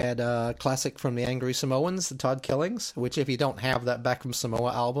 You had a classic from the Angry Samoans, the Todd Killings, which if you don't have that Back from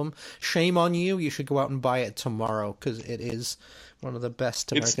Samoa album, shame on you. You should go out and buy it tomorrow because it is one of the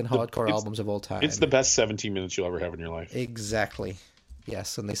best American hardcore albums of all time. It's the best 17 minutes you'll ever have in your life. Exactly.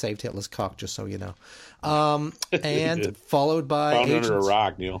 Yes, and they saved Hitler's cock, just so you know. And followed by... Found under a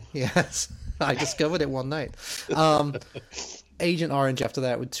rock, Neil. Yes, I discovered it one night. Agent Orange after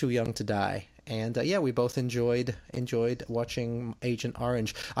that with Too Young to Die. And yeah, we both enjoyed watching Agent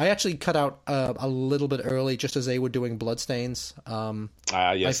Orange. I actually cut out a little bit early just as they were doing Bloodstains.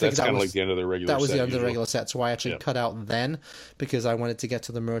 Yes, that's kind of like the end of the regular set. That was the end of the usually. regular set, so I actually cut out then because I wanted to get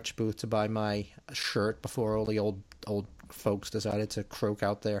to the merch booth to buy my shirt before all the old folks decided to croak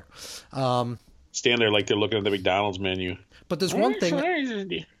out there. Stand there like they're looking at the McDonald's menu. But there's one thing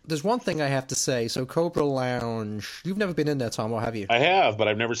I have to say. So Cobra Lounge, you've never been in there, Tom, or have you? I have, but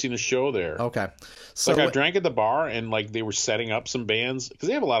I've never seen the show there. Okay. So I drank at the bar, and like they were setting up some bands because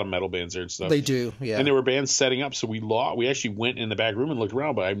they have a lot of metal bands there and stuff. They do, yeah. And there were bands setting up, so we actually went in the back room and looked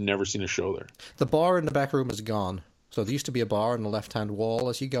around, but I've never seen a show there. The bar in the back room is gone. So there used to be a bar on the left-hand wall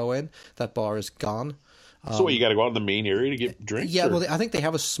as you go in. That bar is gone. So you got to go out in the main area to get drinks? Yeah, well, I think they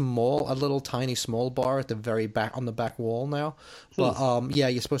have a little tiny small bar at the very back on the back wall now. But yeah,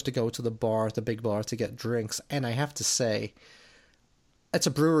 you're supposed to go to the big bar to get drinks. And I have to say, it's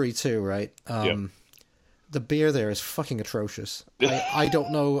a brewery too, right? The beer there is fucking atrocious. I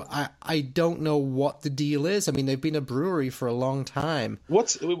don't know. I don't know what the deal is. I mean, they've been a brewery for a long time.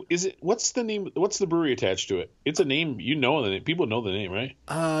 What's the name? What's the brewery attached to it? It's a name. You know the name. People know the name, right?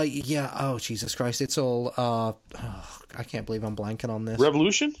 Yeah. Oh, Jesus Christ! It's all. I can't believe I'm blanking on this.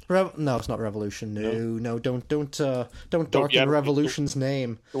 Revolution? No, it's not Revolution. No. Don't darken Revolution's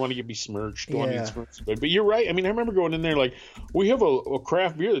name. Don't want to get besmirched. Don't Yeah. want to get besmirched. But you're right. I mean, I remember going in there like, we have a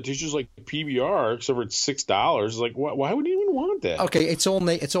craft beer that tastes just like PBR, except for it's $6. Like, why would you even want that? Okay, it's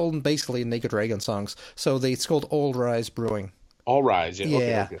all basically Naked Reagan songs. So it's called All Rise Brewing. All Rise, yeah.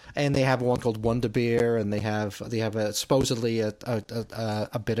 Yeah, Okay. and they have one called Wonder Beer, and they have supposedly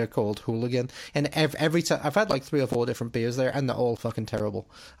a bitter called Hooligan. And every time I've had like 3 or 4 different beers there, and they're all fucking terrible.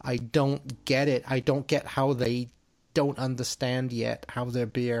 I don't get it. I don't get how they don't understand yet how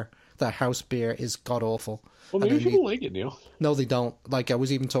their house beer is god awful. Well, maybe people like it, Neil. No, they don't. Like, I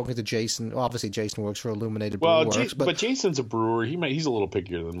was even talking to Jason. Well, obviously, Jason works for Illuminated Well, Brew Works, but Jason's a brewer. He's a little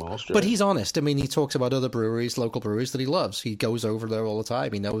pickier than most. Right? But he's honest. I mean, he talks about other breweries, local breweries that he loves. He goes over there all the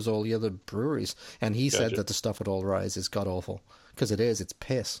time. He knows all the other breweries. And he said that the stuff at All Rise is god-awful. Because it is. It's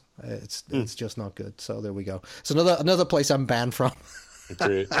piss. It's just not good. So there we go. It's another place I'm banned from.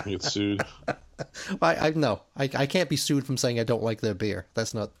 Great. You get sued. I can't be sued from saying I don't like their beer.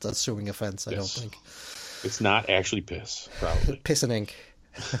 That's suing offense, I don't think. It's not actually piss, probably. Piss and ink.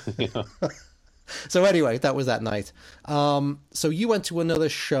 So anyway, that was that night. So you went to another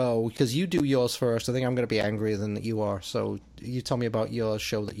show because you do yours first. I think I'm going to be angrier than you are. So you tell me about your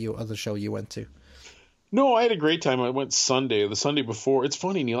show other show you went to. No, I had a great time. I went the Sunday before. It's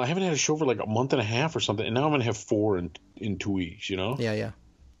funny, Neil. I haven't had a show for like a month and a half or something, and now I'm going to have 4 in 2 weeks. You know? Yeah.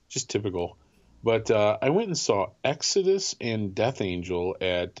 Just typical. But I went and saw Exodus and Death Angel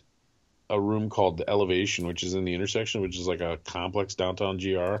at a room called The Elevation, which is in the Intersection, which is like a complex downtown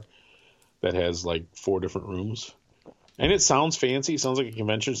GR that has like 4 different rooms. And it sounds fancy. It sounds like a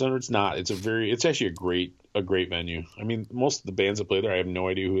convention center. It's not. It's actually a great venue. I mean, most of the bands that play there, I have no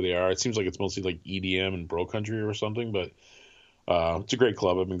idea who they are. It seems like it's mostly like EDM and bro country or something, but it's a great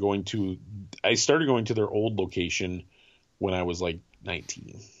club. I started going to their old location when I was like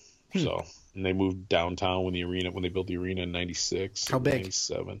 19. So, and they moved downtown when they built the arena in 96. How big?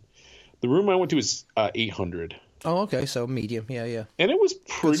 97. The room I went to is 800. Oh, okay, so medium, yeah. And it was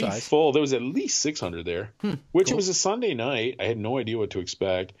pretty full. There was at least 600 there, which it was a Sunday night. I had no idea what to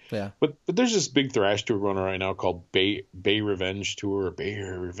expect. Yeah. But there's this big thrash tour going on right now called Bay Revenge Tour, or Bay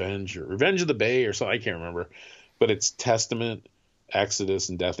Revenge, or Revenge of the Bay, or something. I can't remember. But it's Testament, Exodus,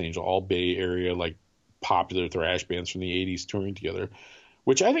 and Death Angel, all Bay Area, like popular thrash bands from the 80s touring together,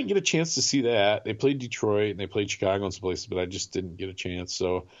 which I didn't get a chance to see that. They played Detroit and they played Chicago and some places, but I just didn't get a chance.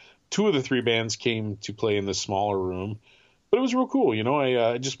 So 2 of the 3 bands came to play in the smaller room, but it was real cool. You know,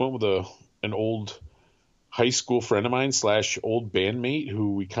 I just went with an old high school friend of mine / old bandmate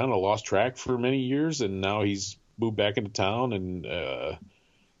who we kind of lost track for many years, and now he's moved back into town and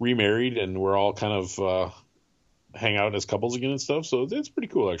remarried, and we're all kind of hang out as couples again and stuff. So it's pretty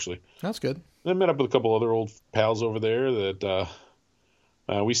cool, actually. That's good. And I met up with a couple other old pals over there that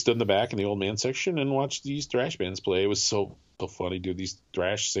we stood in the back in the old man section and watched these thrash bands play. It was so funny, dude. These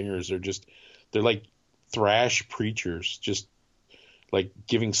thrash singers they're like thrash preachers, just like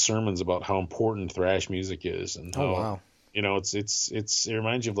giving sermons about how important thrash music is and how, wow. You know, it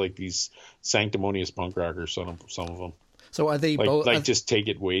reminds you of like these sanctimonious punk rockers, some of them. So are they like, both just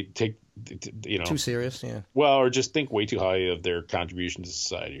too serious? Yeah. Well, or just think way too high of their contribution to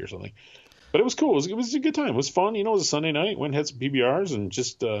society or something. But it was cool. It was a good time. It was fun. You know, it was a Sunday night. Went and had some PBRs and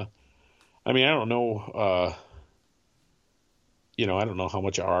just, I don't know, I don't know how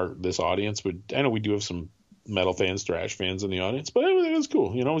much this audience, but I know we do have some metal fans, thrash fans in the audience, but it was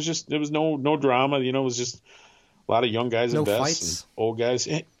cool. You know, it was no drama. You know, it was just a lot of young guys No and vests fights. and old guys.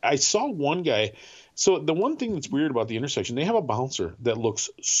 I saw one guy. So the one thing that's weird about the intersection, they have a bouncer that looks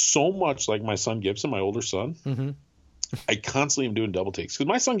so much like my son Gibson, my older son. Mm-hmm. I constantly am doing double takes because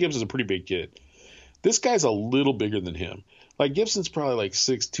my son Gibson's a pretty big kid. This guy's a little bigger than him. Like Gibson's probably like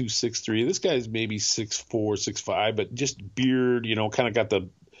 6'2", 6'3". This guy's maybe 6'4", 6'5", but just beard, you know, kind of got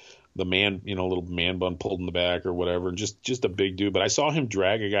the man, you know, little man bun pulled in the back or whatever. Just a big dude. But I saw him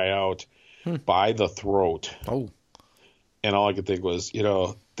drag a guy out by the throat. Oh. And all I could think was, you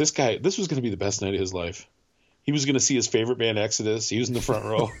know, this was going to be the best night of his life. He was going to see his favorite band, Exodus. He was in the front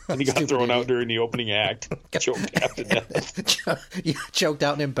row, and he got thrown out during the opening act. Choked out to death. You choked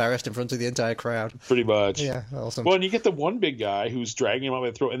out and embarrassed in front of the entire crowd. Pretty much. Yeah, awesome. Well, and you get the one big guy who's dragging him out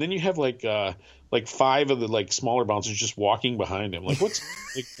by the throat, and then you have like 5 of the like smaller bouncers just walking behind him. Like,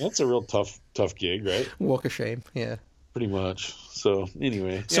 that's a real tough gig, right? Walk of shame. Yeah. Pretty much. So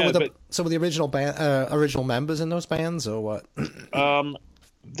anyway, So were the original original members in those bands, or what?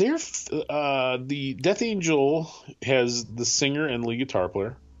 They're the Death Angel has the singer and lead guitar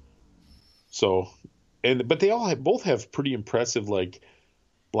player. So, but they both have pretty impressive like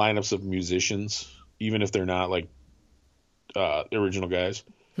lineups of musicians, even if they're not like original guys.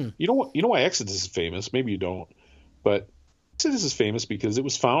 You know why Exodus is famous? Maybe you don't, but Exodus is famous because it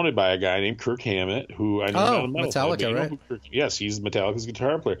was founded by a guy named Kirk Hammett, who I know not a metal fan, Metallica, but you know right? Yes, he's Metallica's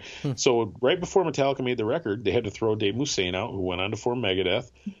guitar player. So right before Metallica made the record, they had to throw Dave Mustaine out, who went on to form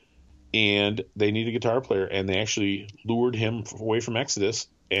Megadeth, and they needed a guitar player, and they actually lured him away from Exodus,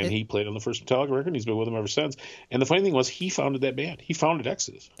 and he played on the first Metallica record, and he's been with them ever since. And the funny thing was, he founded that band. He founded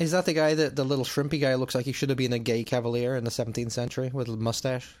Exodus. Is that the guy the little shrimpy guy looks like he should have been a gay cavalier in the 17th century with a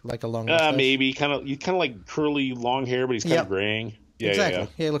mustache, like a long mustache? Maybe kind of like curly, long hair, but he's kind of graying. Yeah, exactly.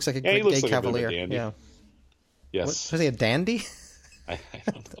 Yeah, he looks like a gay like cavalier. A bit of a dandy. Yeah. Yes. Was he a dandy? I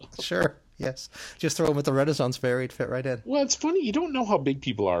don't know. Sure. Yes. Just throw him with the Renaissance fair, he'd fit right in. Well, it's funny. You don't know how big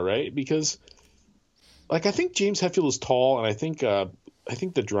people are, right? Because, like, I think James Hetfield is tall, and I think the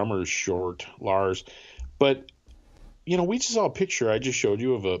drummer is short, Lars. But, you know, we just saw a picture I just showed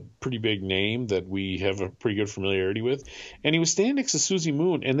you of a pretty big name that we have a pretty good familiarity with, and he was standing next to Susie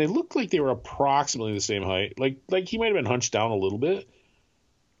Moon, and they looked like they were approximately the same height. Like he might have been hunched down a little bit,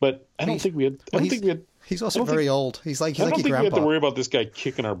 but I don't think we had. He's also very old. He's like I don't your think grandpa. we have to worry about this guy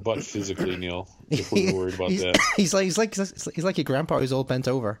kicking our butt physically, Neil. If we're worried about that, he's like your grandpa who's all bent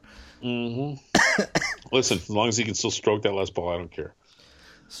over. Mm-hmm. Listen, as long as he can still stroke that Les Paul, I don't care.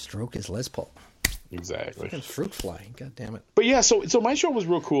 Stroke his Les Paul. Exactly. Fruit fly. God damn it. But yeah, so my show was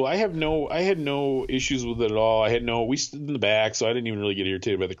real cool. I had no issues with it at all. We stood in the back, so I didn't even really get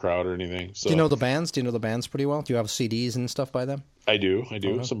irritated by the crowd or anything. So Do you know the bands? Do you know the bands pretty well? Do you have CDs and stuff by them? I do.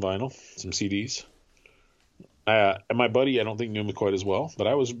 Some vinyl, some CDs. And my buddy, I don't think knew him quite as well, but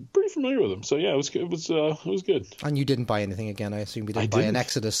I was pretty familiar with him. So yeah, it was good. And you didn't buy anything again, I assume you didn't buy an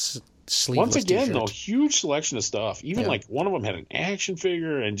Exodus sleeveless Once again, t-shirt. though, huge selection of stuff. Even like one of them had an action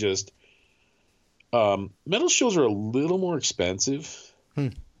figure and just metal shows are a little more expensive.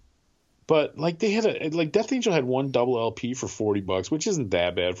 But like they had Death Angel had one double LP for $40, which isn't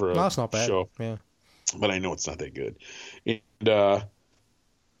that bad for a it's not bad. show. Yeah. But I know it's not that good. And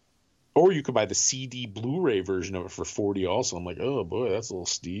or you could buy the CD Blu-ray version of it for $40 also. I'm like, oh boy, that's a little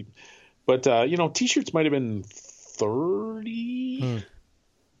steep. But t-shirts might have been $30.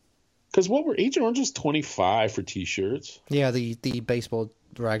 Because what were Agent Orange is $25 for t-shirts. Yeah, the baseball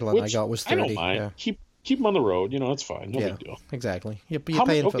raglan I got was $30. I don't mind. Yeah. Keep them on the road. It's fine. No big deal. Exactly. You're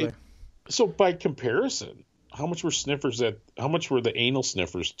paying for them. So by comparison, how much were the anal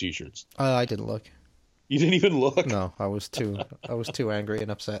sniffers t-shirts? I didn't look. You didn't even look? No, I was too angry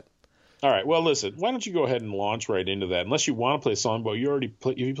and upset. All right. Well, listen. Why don't you go ahead and launch right into that? Unless you want to play a song, but you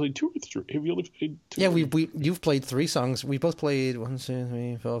played 2 or 3? Have you only played 2? Yeah, you've played 3 songs. We both played 1, 2,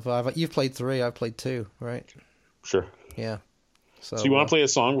 3, 4, 5. You've played 3. I've played 2. Right? Sure. Yeah. So you want to play a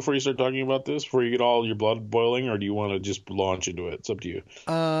song before you start talking about this? Before you get all your blood boiling, or do you want to just launch into it? It's up to you.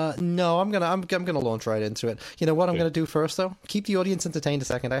 No, I'm gonna launch right into it. You know what I'm gonna do first though? Keep the audience entertained a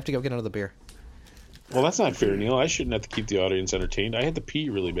second. I have to go get another beer. Well, that's not fair, Neil. I shouldn't have to keep the audience entertained. I had to pee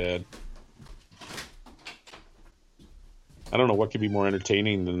really bad. I don't know what could be more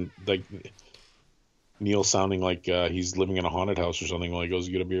entertaining than like Neil sounding like he's living in a haunted house or something while he goes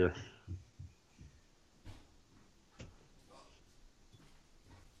to get a beer.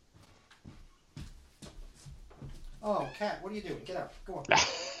 Oh, Cat, what are you doing? Get out. Go on.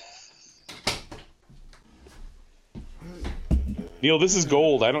 Neil, this is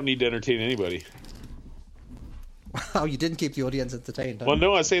gold. I don't need to entertain anybody. Oh, you didn't keep the audience entertained, huh? Well,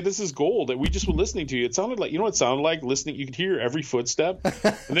 no, I say this is gold. We just were listening to you. It sounded like, you know what it sounded like? Listening, you could hear every footstep.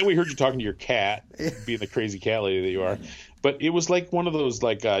 And then we heard you talking to your cat, being the crazy cat lady that you are. But it was like one of those,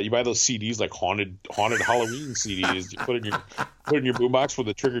 like, you buy those CDs, like haunted Halloween CDs. You put in your boombox when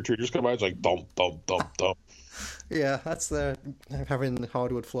the trick-or-treaters come by. It's like, dump, dump, dump, dump. Yeah, that's having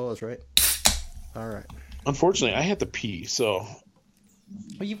hardwood floors, right? All right. Unfortunately, I had to pee, so...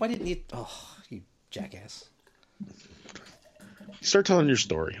 Well, why didn't you... Oh, you jackass. Start telling your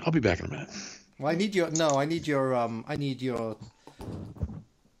story. I'll be back in a minute. Well, I need your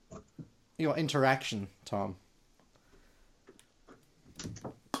interaction, Tom.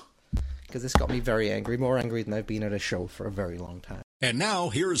 Because this got me very angry, more angry than I've been at a show for a very long time. And now,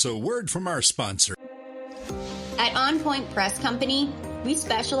 here's a word from our sponsor. At On Point Press Company, we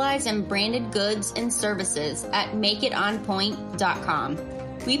specialize in branded goods and services at MakeItOnPoint.com.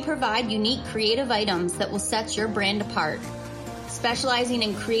 We provide unique creative items that will set your brand apart. Specializing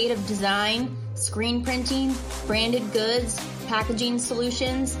in creative design, screen printing, branded goods, packaging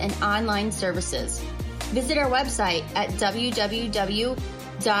solutions, and online services. Visit our website at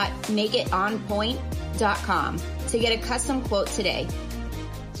www.makeitonpoint.com to get a custom quote today.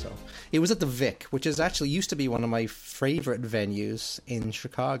 So it was at the Vic, which is actually used to be one of my favorite venues in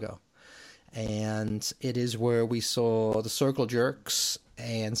Chicago. And it is where we saw the Circle Jerks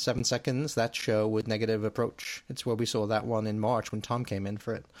and 7 Seconds, that show with Negative Approach. It's where we saw that one in March when Tom came in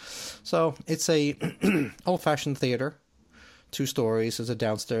for it. So it's a old-fashioned theater. 2 stories. There's a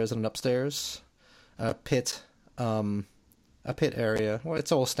downstairs and an upstairs. A pit area. Well,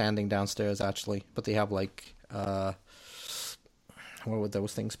 it's all standing downstairs, actually. But they have, like, what would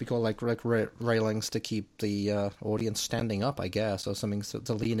those things be called? Like railings to keep the audience standing up, I guess, or something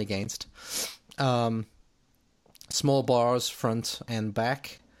to lean against. Small bars, front and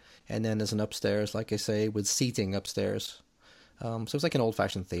back, and then there's an upstairs, like I say, with seating upstairs. So it's like an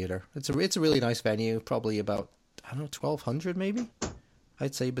old-fashioned theater. It's a really nice venue, probably about, I don't know, 1,200 maybe?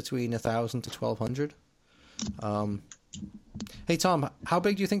 I'd say between 1,000 to 1,200. Hey, Tom, how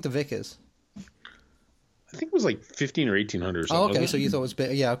big do you think the Vic is? I think it was like 1,500 or 1,800 or something. Oh, okay, so you thought it was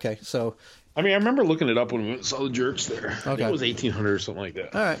big. Yeah, okay, so... I mean, I remember looking it up when we saw the Jerks there. I think Okay. it was 1,800 or something like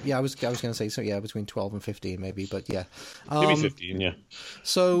that. All right, yeah, I was going to say, so yeah, between 12 and 15 maybe, but yeah. Maybe 15, yeah.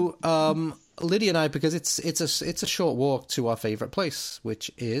 So, Lydia and I, because it's a short walk to our favourite place, which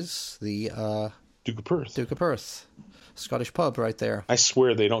is the Duke of Perth. Duke of Perth, Scottish pub right there. I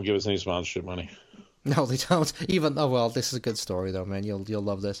swear they don't give us any sponsorship money. No, they don't. Even, oh well, this is a good story though, man. You'll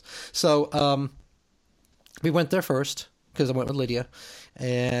love this. So, we went there first because I went with Lydia,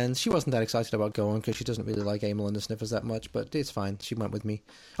 and she wasn't that excited about going because she doesn't really like Emil and the Sniffers that much. But it's fine. She went with me.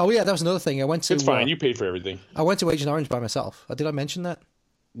 Oh yeah, that was another thing. I went to. It's fine. You paid for everything. I went to Agent Orange by myself. Did I mention that?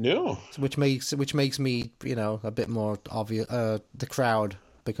 No. Which makes me, a bit more obvious. The crowd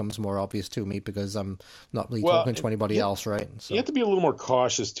becomes more obvious to me because I'm not really talking to anybody else, right? So. You have to be a little more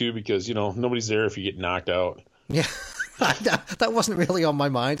cautious too because nobody's there if you get knocked out. Yeah, that wasn't really on my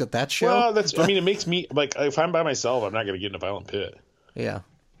mind at that show. Well, it makes me like if I'm by myself, I'm not going to get in a violent pit. Yeah.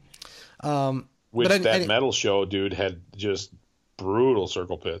 Which that metal show, dude, had just brutal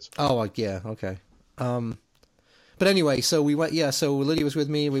circle pits. Oh, yeah, okay. But anyway, so we went. Yeah, so Lydia was with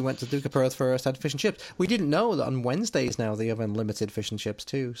me. We went to Duke of Perth first. Had fish and chips. We didn't know that on Wednesdays now they have unlimited fish and chips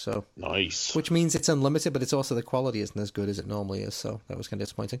too. So nice. Which means it's unlimited, but it's also the quality isn't as good as it normally is. So that was kind of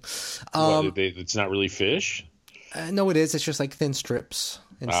disappointing. It's not really fish. No, it is. It's just like thin strips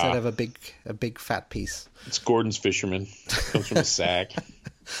instead of a big fat piece. It's Gordon's Fisherman. Comes from a sack.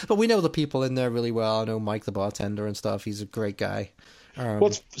 But we know the people in there really well. I know Mike, the bartender, and stuff. He's a great guy.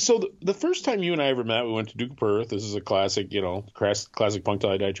 The first time you and I ever met, we went to Duke of Perth. This is a classic, classic Punk Till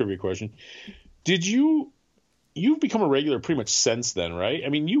I Die trivia question. You've become a regular pretty much since then, right? I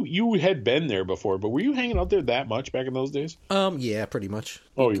mean, you had been there before, but were you hanging out there that much back in those days? Yeah, pretty much.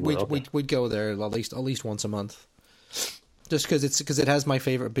 Oh, you were? Okay. We'd go there at least once a month. Just because it has my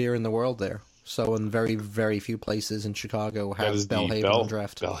favorite beer in the world there. So, in very, very few places in Chicago have Bellhaven on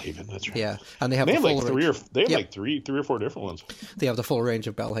draft. Bellhaven, that's right. Yeah, and they have three or four different ones. They have the full range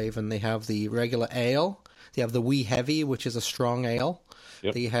of Bellhaven. They have the regular ale. They have the Wee Heavy, which is a strong ale.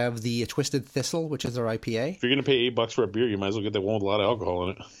 Yep. They have the Twisted Thistle, which is their IPA. If you're going to pay $8 for a beer, you might as well get that one with a lot of alcohol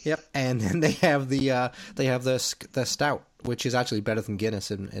in it. Yep, and then they have the stout, which is actually better than Guinness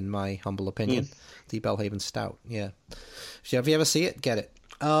in my humble opinion. The Bellhaven Stout. Yeah. So if you ever see it, get it.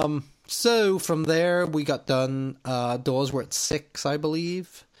 So from there we got done. Doors were at 6, I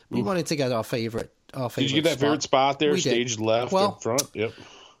believe. We wanted to get our favorite. Did you get that favorite spot there? Stage left up front. Yep.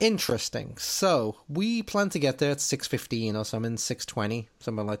 Interesting. So we planned to get there at 6:15 or something, 6:20,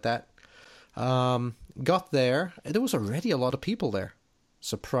 something like that. got there, and there was already a lot of people there,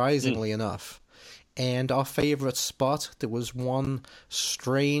 surprisingly enough. And our favorite spot, there was one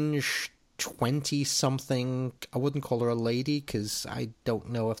strange 20-something, I wouldn't call her a lady, because I don't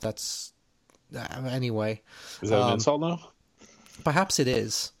know if that's... Anyway. Is that an insult now? Perhaps it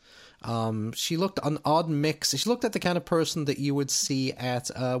is. She looked an odd mix. She looked at the kind of person that you would see at,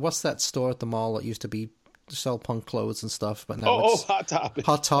 what's that store at the mall that used to be sell punk clothes and stuff, but now it's Hot Topic.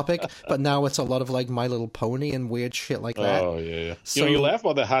 Hot Topic, but now it's a lot of like My Little Pony and weird shit like that. Oh yeah. So, you laugh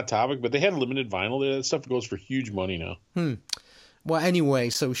about that Hot Topic, but they had limited vinyl there. That stuff goes for huge money now. Well,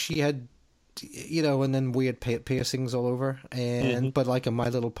 anyway, so she had, and then weird piercings all over, and but like a My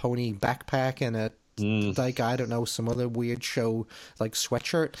Little Pony backpack and a like, I don't know, some other weird show like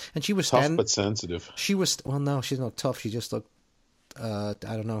sweatshirt, and she was tough but sensitive. She was no, she's not tough. She just looked. I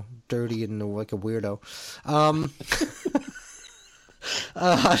don't know, dirty and like a weirdo.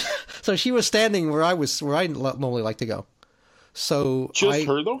 So she was standing where I normally like to go. So just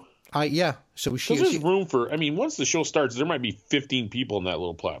her though. Yeah. So there's room for. I mean, once the show starts, there might be 15 people on that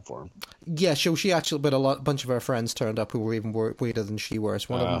little platform. Yeah. So she actually, but a bunch of her friends turned up who were even weirder than she was.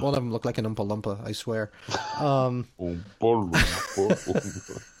 One of them looked like an Oompa Loompa, I swear.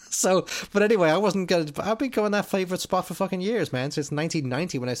 So, but anyway, I've been going that favorite spot for fucking years, man, since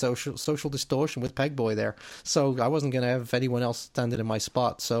 1990 when I saw Social Distortion with Pegboy there. So I wasn't going to have anyone else standing in my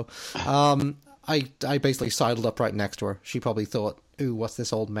spot. So, I basically sidled up right next to her. She probably thought, ooh, what's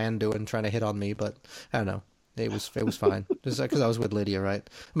this old man doing trying to hit on me? But I don't know. It was fine. Because I was with Lydia, right?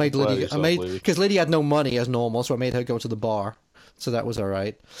 Because Lydia had no money as normal, so I made her go to the bar. So that was all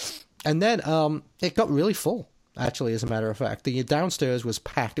right. And then it got really full. Actually, as a matter of fact, the downstairs was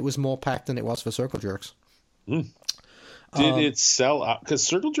packed. It was more packed than it was for Circle Jerks. Did it sell out? Because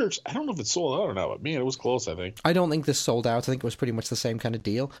Circle Jerks, I don't know if it sold out or not, but man, it was close, I think. I don't think this sold out. I think it was pretty much the same kind of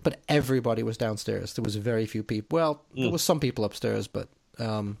deal. But everybody was downstairs. There was very few people. Well, there was some people upstairs, but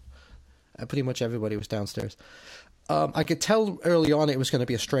pretty much everybody was downstairs. I could tell early on it was going to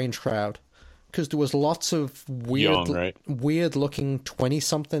be a strange crowd. Because there was lots of weird-looking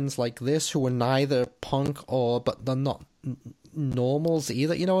 20-somethings like this who were neither punk but they're not normals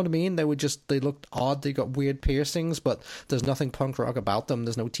either. You know what I mean? They looked odd. They got weird piercings, but there's nothing punk rock about them.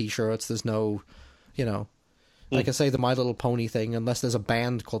 There's no T-shirts. There's no, like I say, the My Little Pony thing. Unless there's a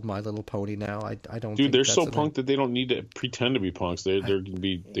band called My Little Pony now, I don't. Dude, they're so punk that they don't need to pretend to be punks. They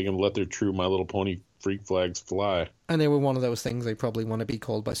can let their true My Little Pony freak flags fly. And they were one of those things they probably want to be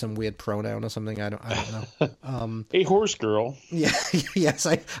called by some weird pronoun or something. I don't know. A horse girl. Yeah. Yes.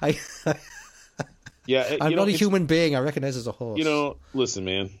 Yeah. I'm not a human being. I recognize as a horse. Listen,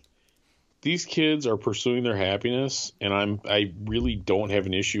 man. These kids are pursuing their happiness, and I really don't have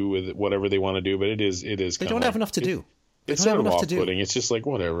an issue with whatever they want to do. But it is. They don't have enough to do. It's sort of off-putting. It's just like,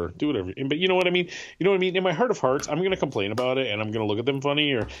 whatever, do whatever. But you know what I mean? In my heart of hearts, I'm going to complain about it, and I'm going to look at them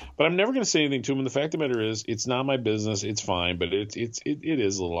funny, but I'm never going to say anything to them. And the fact of the matter is, it's not my business. It's fine, but it is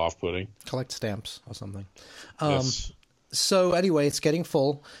a little off-putting. Collect stamps or something. Yes. So anyway, it's getting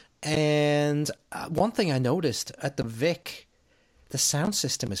full. And one thing I noticed at the Vic, the sound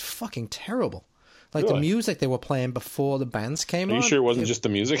system is fucking terrible. Like really? The music they were playing before the bands came on. Are you sure it wasn't just the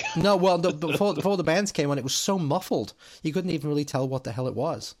music? No, well, before the bands came on, it was so muffled. You couldn't even really tell what the hell it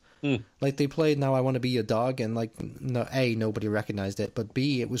was. Like they played Now I Want to Be Your Dog, and like, no, A, nobody recognized it, but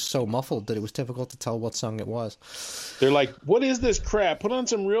B, it was so muffled that it was difficult to tell what song it was. They're like, what is this crap? Put on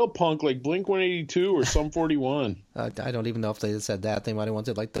some real punk like Blink-182 or Sum 41. I don't even know if they said that. They might have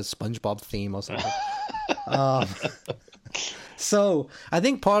wanted like the SpongeBob theme or something. So I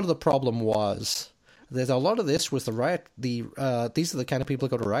think part of the problem was that a lot of this was the riot. These are the kind of people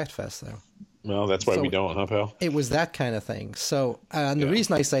who go to Riot Fest, though. Well, that's why we don't, huh, pal? It was that kind of thing. So, and the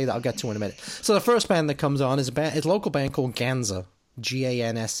reason I say that, I'll get to in a minute. So the first band that comes on is a local band called Ganser,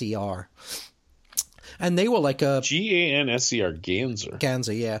 Ganser. And they were like a... Ganser, Ganser.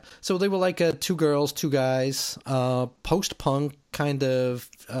 Ganser, yeah. So they were like two girls, two guys, post-punk kind of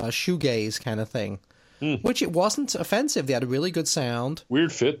shoegaze kind of thing. Which it wasn't offensive. They had a really good sound.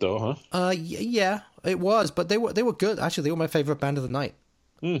 Weird fit, though, huh? Yeah, it was. But they were good. Actually, they were my favorite band of the night.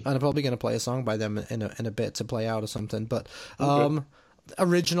 And I'm probably going to play a song by them in a bit to play out or something. But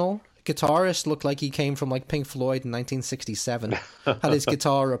original guitarist looked like he came from like Pink Floyd in 1967. Had his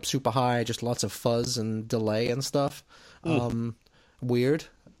guitar up super high, just lots of fuzz and delay and stuff. Weird.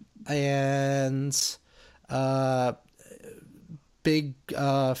 And big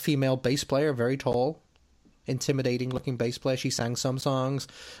female bass player, very tall. Intimidating looking bass player. She sang some songs.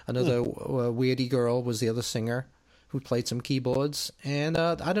 Another weirdy girl was the other singer who played some keyboards, and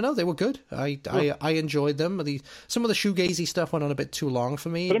I don't know, they were good. I enjoyed them. Some of the shoegazy stuff went on a bit too long for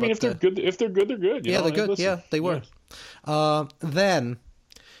me. But I mean, if they're good, they're good. Yeah, they're good. Listen. Yeah, they were. Yeah. Then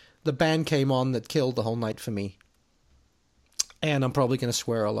the band came on that killed the whole night for me, and I'm probably going to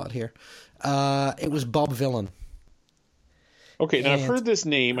swear a lot here. It was Bob Vylan. Okay, now I've heard this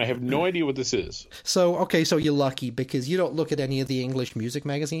name. I have no idea what this is. So you're lucky because you don't look at any of the English music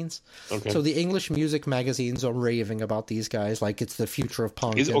magazines. Okay. So the English music magazines are raving about these guys like it's the future of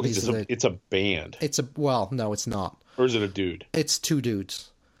punk. It's a band. No, it's not. Or is it a dude? It's two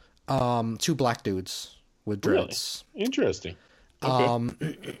dudes. Two black dudes with dreads. Really? Interesting.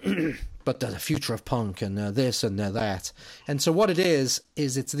 Okay. But the future of punk and this and that. And so what it is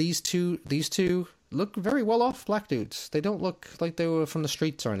it's these two look very well off black dudes. They don't look like they were from the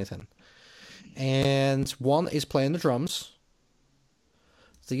streets or anything. And one is playing the drums.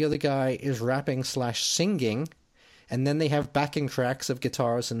 The other guy is rapping / singing. And then they have backing tracks of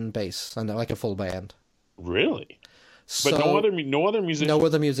guitars and bass and like a full band. Really? So, but no other musicians? No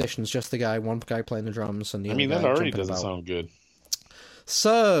other musicians, just one guy playing the drums and the other guy that already jumping doesn't about. sound good.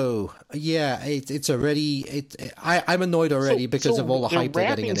 So yeah, it's already. I'm annoyed already because of all the hype they're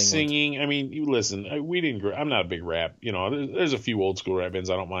getting in England. Singing. I mean, you listen. We didn't. I'm not a big rap. You know, there's a few old school rap bands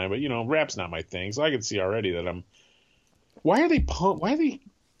I don't mind, but you know, rap's not my thing. So I can see already that I'm. Why are they punk? Why are they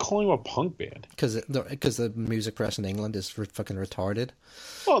calling them a punk band? Because the music press in England is fucking retarded.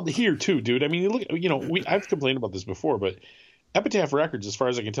 Well, here too, dude. I mean, look. You know, I've complained about this before, but Epitaph Records, as far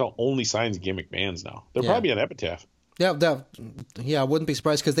as I can tell, only signs gimmick bands now. They're probably on Epitaph. Yeah, I wouldn't be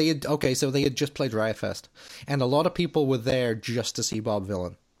surprised because they had just played Riot Fest, and a lot of people were there just to see Bob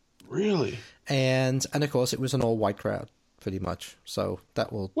Vylan. Really? And of course it was an all white crowd, pretty much. So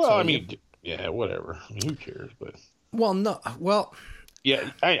that will. Well, I mean, yeah, whatever. I mean, who cares? But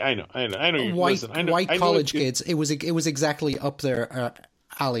yeah, I know. White college kids. It was exactly up their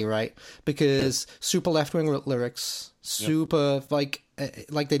alley, right? Because super left wing lyrics, super like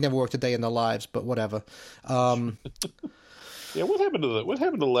they never worked a day in their lives, but whatever. Yeah, what happened to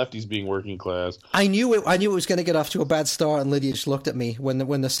lefties being working class? I knew it was going to get off to a bad start, and Lydia just looked at me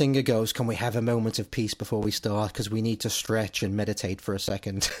when the singer goes, "Can we have a moment of peace before we start? Because we need to stretch and meditate for a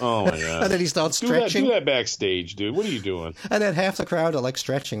second." Oh my god! And then he starts stretching. Do that backstage, dude. What are you doing? And then half the crowd are like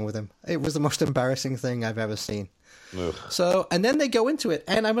stretching with him. It was the most embarrassing thing I've ever seen. Ugh. So, and then they go into it,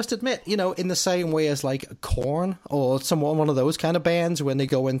 and I must admit, you know, in the same way as like Korn or one of those kind of bands, when they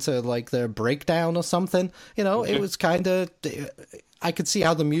go into like their breakdown or something, you know, it was kind of. I could see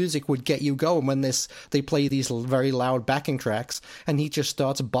how the music would get you going when they play these very loud backing tracks, and he just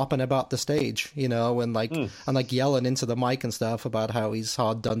starts bopping about the stage, you know, and like yelling into the mic and stuff about how he's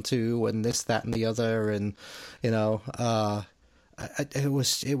hard done to and this, that, and the other, and you know. It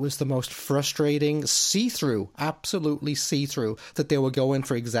was the most frustrating absolutely see-through that they were going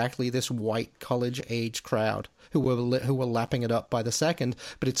for exactly this white college-age crowd who were lapping it up by the second.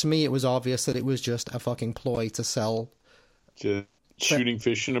 But to me, it was obvious that it was just a fucking ploy to sell, shooting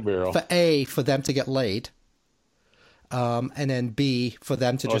fish in a barrel. For them to get laid, and then B, for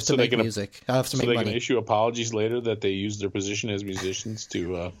them to to make music. To make money. Can issue apologies later that they used their position as musicians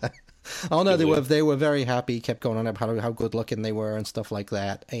to. Oh no, they were very happy. Kept going on about how good looking they were and stuff like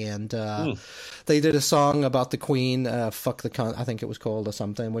that. And they did a song about the Queen, "Fuck the Cunt," I think it was called, or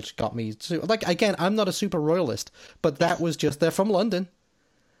something, which got me to, like, again, I'm not a super royalist, but that was just, they're from London.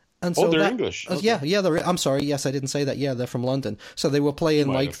 And so they're English. Okay. Yeah. I'm sorry. Yes, I didn't say that. Yeah, they're from London. So they were playing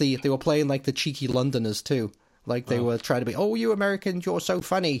like the cheeky Londoners too. Like they were trying to be, "Oh, you Americans, you're so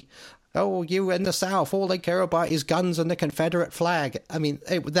funny. Oh, you in the South, all they care about is guns and the Confederate flag." I mean,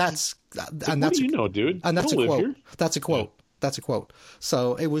 that's what do you know, dude? And that's a quote. Here? That's a quote. Yeah. That's a quote.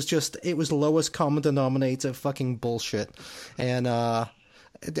 So it was lowest common denominator fucking bullshit. And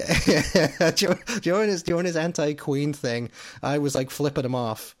during his anti-Queen thing, I was like flipping him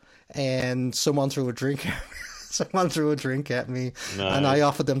off, and someone threw a drink at me. Nice. And I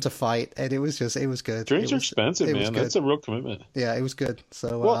offered them to fight, and it was good. Drinks are expensive, man. That's a real commitment. Yeah, it was good.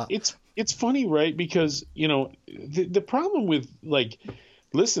 So, well, it's funny, right? Because, you know, the problem with, like,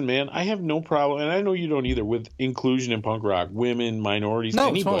 listen, man, I have no problem, and I know you don't either, with inclusion in punk rock, women, minorities,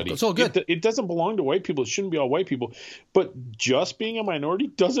 anybody. It's all good. It doesn't belong to white people. It shouldn't be all white people. But just being a minority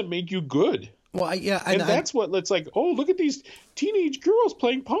doesn't make you good. Well, yeah, and that's what it's like. Oh, look at these teenage girls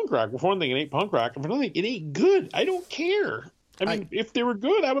playing punk rock. Well, for one thing, it ain't punk rock. And for another thing, it ain't good. I don't care. I mean, if they were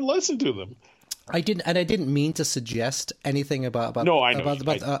good, I would listen to them. I didn't mean to suggest anything about No, I know.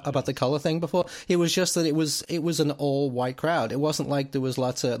 about the color thing before. It was just that it was an all white crowd. It wasn't like there was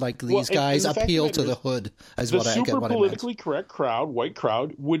lots of like these guys appeal to the hood. Is the what I super what politically correct crowd, white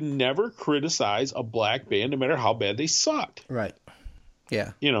crowd, would never criticize a black band no matter how bad they sucked. Right.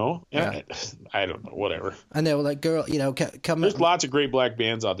 Yeah. You know, Yeah. I don't know, whatever. And they were like, "Girl, you know, come." There's lots of great black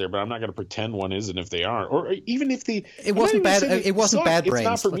bands out there, but I'm not going to pretend one isn't if they aren't, or even if they. It wasn't bad. It wasn't suck. Bad It's Brains.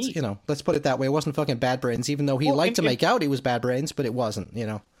 not for me. Let's put it that way. It wasn't fucking Bad Brains, even though he liked to make out he was Bad Brains, but it wasn't. You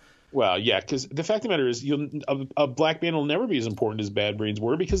know. Well, yeah, because the fact of the matter is, a black band will never be as important as Bad Brains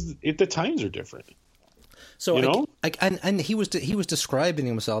were because the times are different. So you know? and he was describing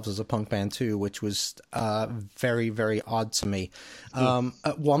himself as a punk band too, which was very, very odd to me.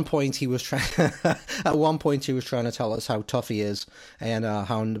 At one point he was trying to tell us how tough he is and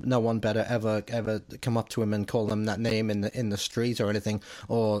how no one better ever come up to him and call him that name in the street or anything,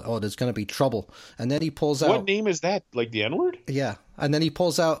 or there's going to be trouble. And then he pulls out, what name is that? Like the N-word? Yeah. And then he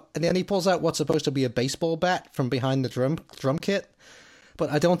pulls out what's supposed to be a baseball bat from behind the drum kit. But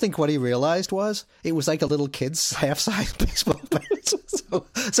I don't think what he realized was it was like a little kid's half-size baseball bat.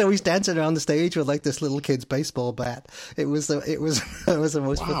 So he's dancing around the stage with like this little kid's baseball bat. It was the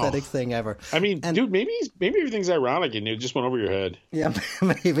most pathetic thing ever. I mean, dude, maybe everything's ironic and it just went over your head. Yeah,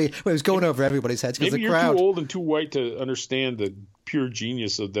 maybe it was going over everybody's heads because maybe the crowd. You're too old and too white to understand the pure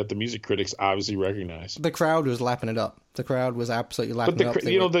genius that the music critics obviously recognize. The crowd was lapping it up. The crowd was absolutely lapping it up. But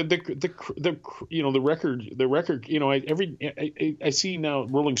the record. You know, I see now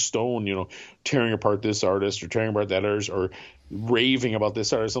Rolling Stone, tearing apart this artist or tearing apart that artist or raving about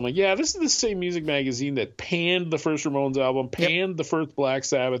this artist. I'm like, yeah, this is the same music magazine that panned the first Ramones album, panned the first Black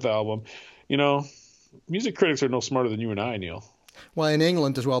Sabbath album. You know, music critics are no smarter than you and I, Neil. Well, in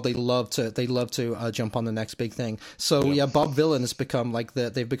England as well, they love to jump on the next big thing. So yeah, Bob Vylan has become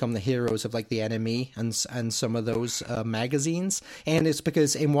they've become the heroes of like the NME and some of those magazines, and it's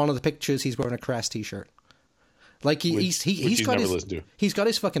because in one of the pictures he's wearing a Crass t-shirt. Like he's got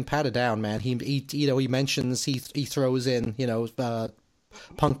his fucking padded down, man. He mentions he throws in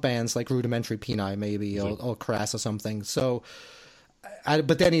punk bands like Rudimentary Peni maybe or Crass or something. So.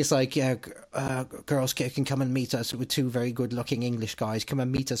 But then he's like, yeah, girls can come and meet us with two very good-looking English guys. Come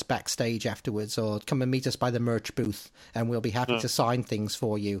and meet us backstage afterwards, or come and meet us by the merch booth, and we'll be happy to sign things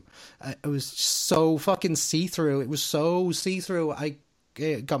for you. It was so fucking see-through. It was so see-through.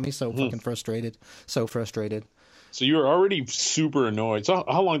 It got me so fucking frustrated. So frustrated. So you were already super annoyed. So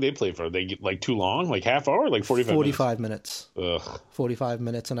how long did they play for? They get like too long? Like half hour? Like 45 minutes? Ugh. 45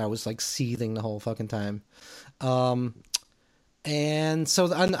 minutes, and I was like seething the whole fucking time. And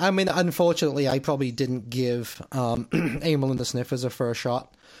so, I mean, unfortunately, I probably didn't give Amyl and the Sniffers a fair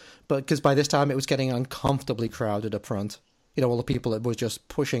shot, but because by this time it was getting uncomfortably crowded up front. All the people that was just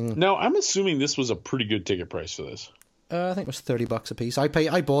pushing. Now, I'm assuming this was a pretty good ticket price for this. I think it was $30 a piece. I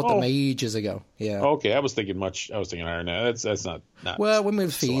bought them ages ago. Yeah. Okay, I was thinking higher than that. That's not. Well, when we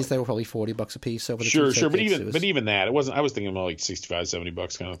have fees, they were probably $40 a piece over the Sure, but even that, it wasn't. I was thinking about like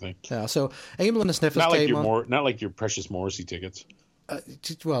 $65-$70 kind of thing. Yeah. So Amyl and the Sniffers not like your precious Morrissey tickets.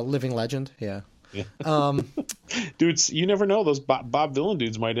 Well, living legend. Yeah. Yeah. Dudes, you never know. Those Bob Vylan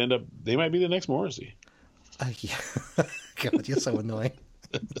dudes might end up. They might be the next Morrissey. Yeah. God, you're so annoying.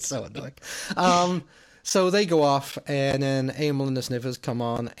 So annoying. So they go off, and then Amyl and the Sniffers come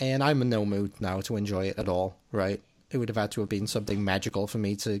on, and I'm in no mood now to enjoy it at all, right? It would have had to have been something magical for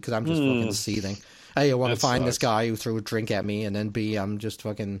me to, because I'm just fucking seething. A, I want to find this guy who threw a drink at me, and then B, I'm just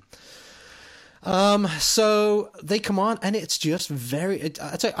fucking... So they come on, and it's just very...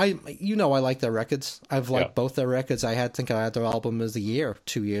 I like their records. I've liked both their records. I think I had their album of the year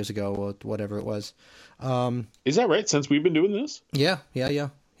 2 years ago, or whatever it was. Is that right? Since we've been doing this? Yeah.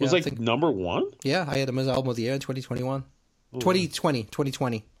 It was like number one? Yeah, I had him as album of the year in 2021.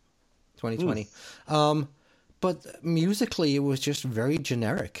 2020. But musically, it was just very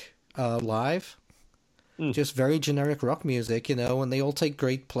generic. Live, just very generic rock music, and they all take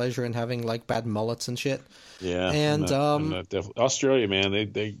great pleasure in having like bad mullets and shit. Yeah, and Australia, man,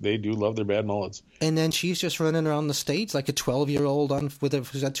 they do love their bad mullets. And then she's just running around the stage like a 12-year-old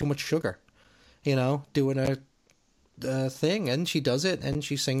who's had too much sugar, doing a thing, and she does it, and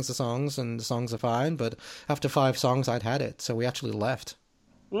she sings the songs, and the songs are fine, but after 5 songs I'd had it, so we actually left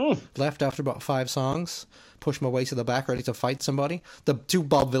after about 5 songs, pushed my way to the back ready to fight somebody. The 2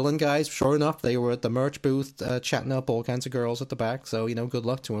 Bob Vylan guys, sure enough, they were at the merch booth chatting up all kinds of girls at the back, so good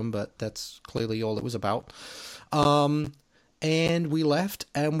luck to them, but that's clearly all it was about. and we left,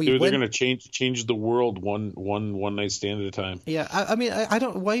 and we Dude, went. they're going to change the world one night stand at a time. Yeah, I mean, I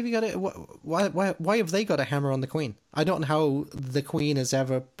don't. Why have you got to? Why have they got a hammer on the Queen? I don't know how the Queen has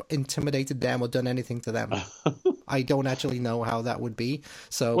ever intimidated them or done anything to them. I don't actually know how that would be.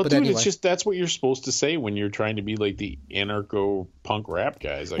 So, well, but dude, anyway. it's just that's what you're supposed to say when you're trying to be like the anarcho punk rap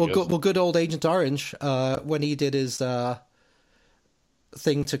guys. I guess. Good old Agent Orange, when he did his thing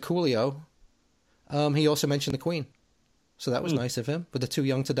to Coolio, he also mentioned the Queen. So that was nice of him, but they're too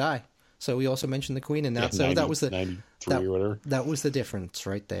young to die. So he also mentioned the Queen in that. So 90, that was the 93 or whatever. That was the difference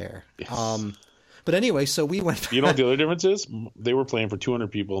right there. Yes. But anyway, so we went. You know what the other difference is? They were playing for 200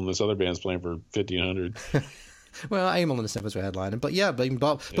 people, and this other band's playing for 1,500. Well, Amyl and the Sniffers were headlining, but yeah, but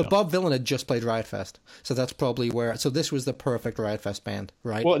Bob Vylan had just played Riot Fest, so that's probably where. So this was the perfect Riot Fest band,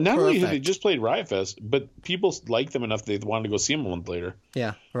 right? Well, not only had they just played Riot Fest, but people liked them enough they wanted to go see them a month later.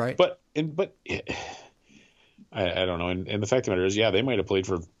 Yeah, right. But I don't know, and the fact of the matter is, yeah, they might have played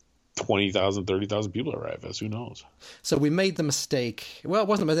for 20,000, 30,000 people at Riot Fest. Who knows? So we made the mistake. Well, it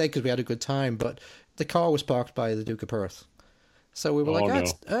wasn't a mistake because we had a good time, but the car was parked by the Duke of Perth. So we were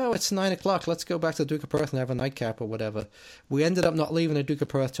it's 9 o'clock. Let's go back to the Duke of Perth and have a nightcap or whatever. We ended up not leaving the Duke of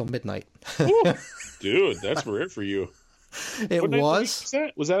Perth till midnight. Ooh, dude, that's rare for you. It was.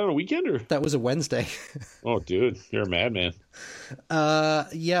 Was that on a weekend or? That was a Wednesday. Oh, dude, you're a madman.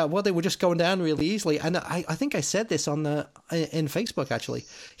 Yeah, well, they were just going down really easily, and I think I said this in Facebook actually.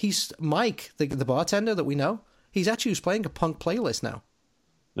 He's Mike, the bartender that we know. He's actually playing a punk playlist now.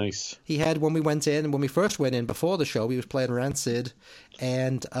 Nice. He had when we first went in before the show, he was playing Rancid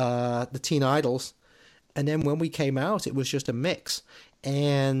and the Teen Idols, and then when we came out, it was just a mix,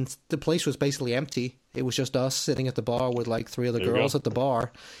 and the place was basically empty. It was just us sitting at the bar with like 3 other girls at the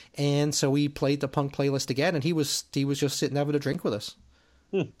bar, and so we played the punk playlist again, and he was just sitting having a drink with us.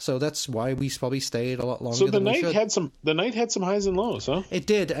 So that's why we probably stayed a lot longer. So the than night we should. had some highs and lows, huh? It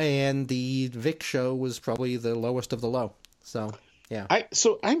did, and the Vic show was probably the lowest of the low. So. Yeah. I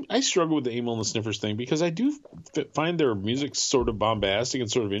struggle with the Amyl and the Sniffers thing because I do find their music sort of bombastic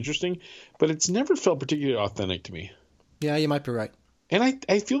and sort of interesting, but it's never felt particularly authentic to me. Yeah, you might be right. And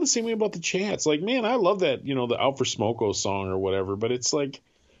I feel the same way about the Chats. Like, man, I love that, the Out for Smoko song or whatever, but it's like,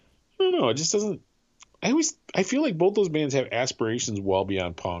 I don't know, it just doesn't. I feel like both those bands have aspirations well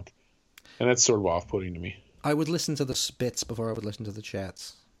beyond punk, and that's sort of off-putting to me. I would listen to the Spits before I would listen to the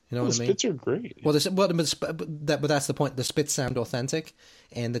Chats. You know what I mean? The Spits are great. Well, but that's the point. The Spits sound authentic,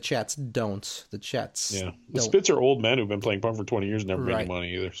 and the Chats don't. The Chats. Yeah, the Spits are old men who've been playing punk for 20 years and never made any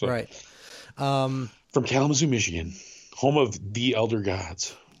money either. So. Right. From Kalamazoo, Michigan, home of the Elder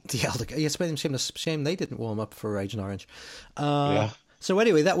Gods. The Elder Gods. Yeah, it's a shame they didn't warm up for Agent Orange. Yeah. So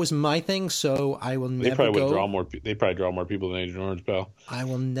anyway, that was my thing. So I will never They probably draw more people than Agent Orange, pal. I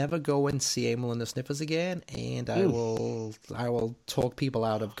will never go and see Amyl and the Sniffers again, and I will talk people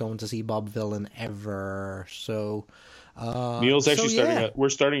out of going to see Bob Vylan ever. So Neil's actually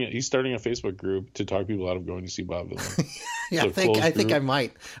he's starting a Facebook group to talk people out of going to see Bob Vylan. Yeah, I think I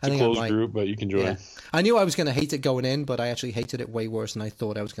might. It's a closed group, but you can join. Yeah. I knew I was going to hate it going in, but I actually hated it way worse than I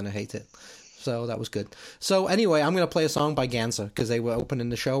thought I was going to hate it. So that was good. So anyway, I'm going to play a song by Ganza because they were opening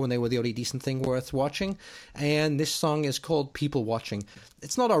the show and they were the only decent thing worth watching. And this song is called People Watching.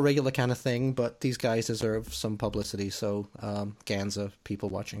 It's not our regular kind of thing, but these guys deserve some publicity. So Ganza, People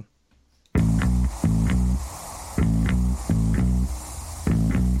Watching.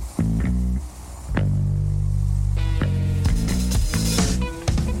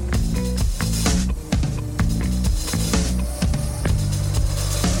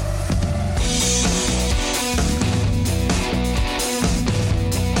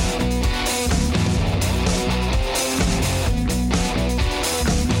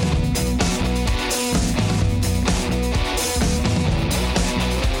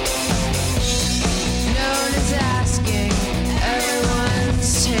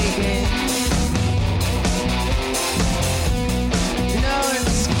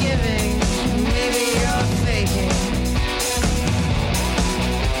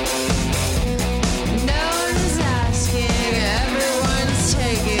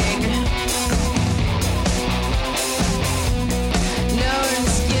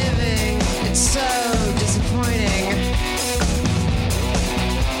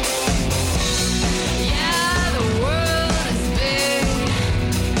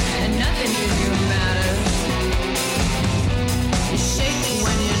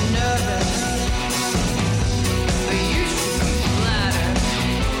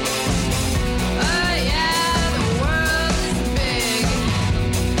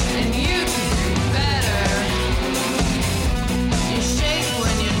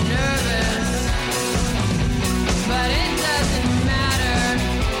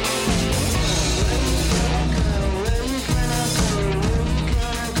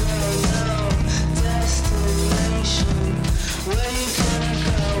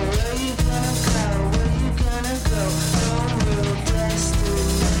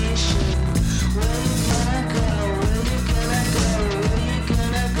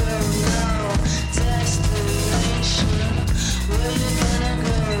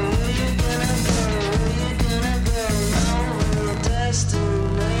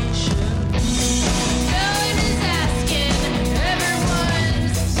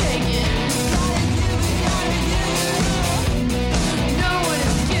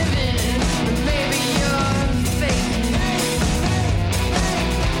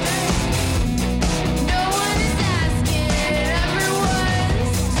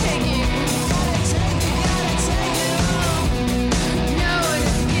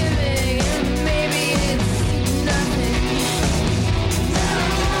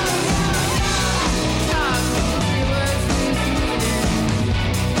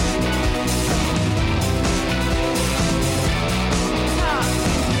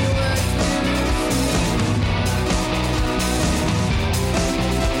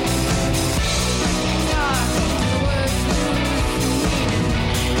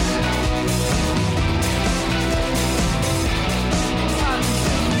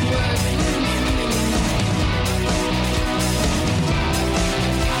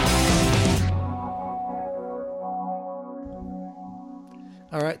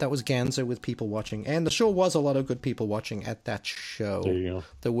 that was Ganza with people watching, and the show was a lot of good people watching at that show. There you go.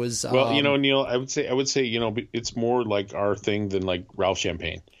 There was well, Neil, I would say it's more like our thing than like Ralph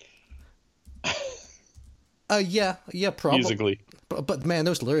Champagne. Yeah, probably. Musically. But man,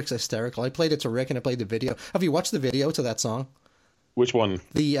 those lyrics are hysterical. I played it to Rick and I played the video. Have you watched the video to that song? Which one?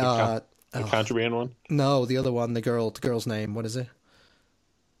 The Contraband one? No, the other one. The girl's name. What is it?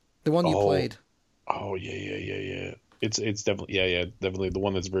 The one you played. Oh yeah. It's definitely definitely the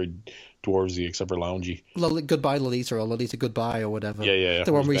one that's very dwarvesy except for loungy. Goodbye Lolita, or Lolita Goodbye, or whatever. Yeah.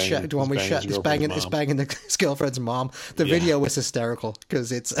 The one where he's banging his girlfriend's mom. The video was hysterical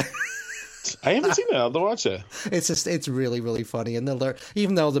because it's. I haven't seen that. I'll have to watch that. It's really, really funny, and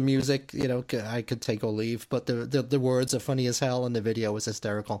even though the music, I could take or leave, but the words are funny as hell, and the video is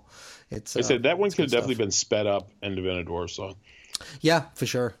hysterical. I said that one could have definitely been sped up and been a dwarf song. Yeah, for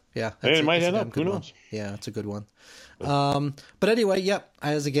sure. Yeah, and it might end up. Who knows? One. Yeah, it's a good one. But anyway,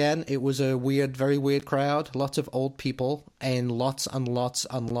 as again, it was a very weird crowd. Lots of old people and lots and lots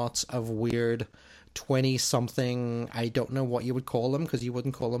and lots of weird 20-something, I don't know what you would call them, because you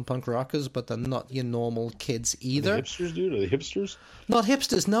wouldn't call them punk rockers, but they're not your normal kids either. Are they hipsters, dude? Are they hipsters? Not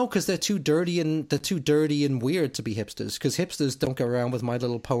hipsters, no, because they're too dirty and weird to be hipsters, because hipsters don't go around with My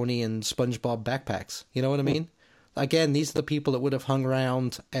Little Pony and SpongeBob backpacks. You know what I mean? Again, these are the people that would have hung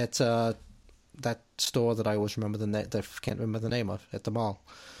around at that store that I always remember can't remember the name of, at the mall.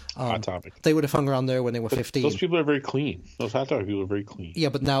 Hot Topic. They would have hung around there when they were 15. Those people are very clean. Those Hot Topic people are very clean. Yeah,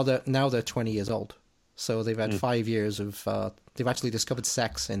 but now they're 20 years old. So they've had 5 years of... they've actually discovered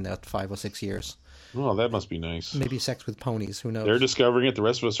sex in that 5 or 6 years. Oh, that must be nice. Maybe sex with ponies. Who knows? They're discovering it. The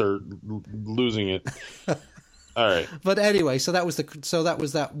rest of us are losing it. All right. But anyway, so that was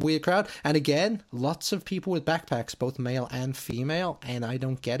that weird crowd. And again, lots of people with backpacks, both male and female. And I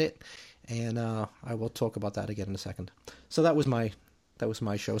don't get it. And I will talk about that again in a second. So that was my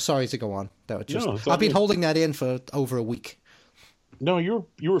show. Sorry to go on. I've been holding that in for over a week. No, you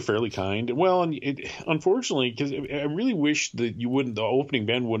were fairly kind. Well, and unfortunately, because I really wish that the opening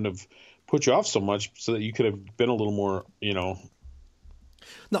band wouldn't have put you off so much, so that you could have been a little more, No,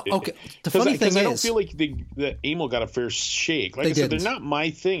 okay. The funny thing is, I don't feel like the Amyl got a fair shake. Like I said, they're not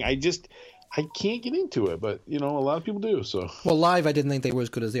my thing. I can't get into it, but a lot of people do. So well, live, I didn't think they were as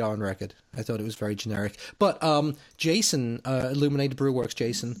good as they are on record. I thought it was very generic. But Jason, Illuminated Brewworks,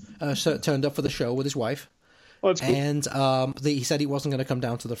 Jason, turned up for the show with his wife. Oh, that's cool. And he said he wasn't going to come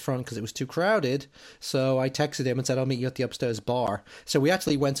down to the front because it was too crowded. So I texted him and said, I'll meet you at the upstairs bar. So we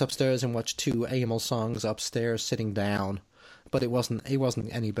actually went upstairs and watched 2 Amyl songs upstairs sitting down. But it wasn't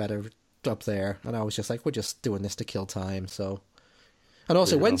any better up there. And I was just like, we're just doing this to kill time. So, and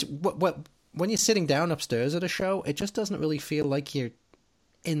also, when you're sitting down upstairs at a show, it just doesn't really feel like you're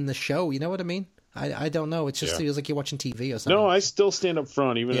in the show. You know what I mean? I don't know. It just feels like you're watching TV or something. No, I still stand up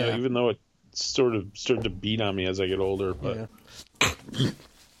front, even though it sort of started to beat on me as I get older. But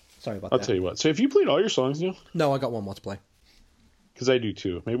sorry about that. I'll tell you what. So, have you played all your songs, Neil? No, I got one more to play. Because I do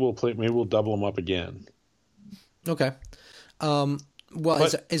too. Maybe we'll double them up again. Okay.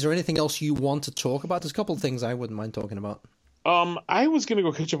 Is there anything else you want to talk about? There's a couple of things I wouldn't mind talking about. I was going to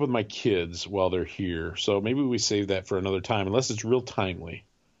go catch up with my kids while they're here, so maybe we save that for another time, unless it's real timely.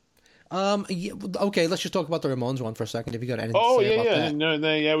 Okay, let's just talk about the Ramones one for a second. If you got anything to say about that.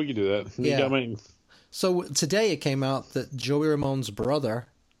 No, we can do that. Yeah. So today it came out that Joey Ramone's brother,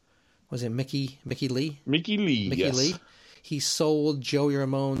 was it Mickey Lee? Mickey Lee, he sold Joey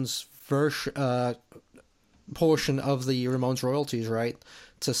Ramone's portion of the Ramones royalties, right,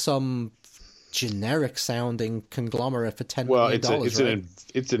 to some generic sounding conglomerate for $10 million.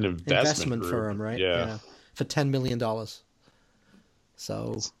 It's an investment firm, right? Yeah. For $10 million.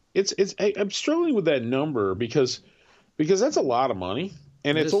 So I'm struggling with that number because that's a lot of money,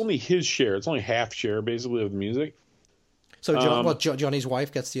 and it's only his share. It's only half share basically of the music. So Johnny's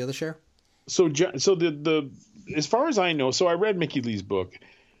wife gets the other share? So the as far as I know, so I read Mickey Lee's book.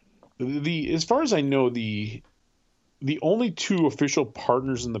 As far as I know, the only 2 official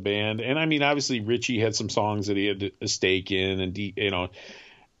partners in the band, and I mean, obviously Richie had some songs that he had a stake in, and Dee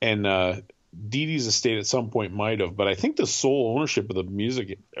Dee's estate at some point might have, but I think the sole ownership of the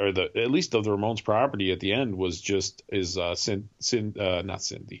music, or at least of the Ramones property at the end, was not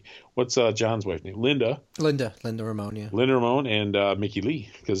Cindy. What's John's wife's name? Linda Ramone, yeah. Linda Ramone and Mickey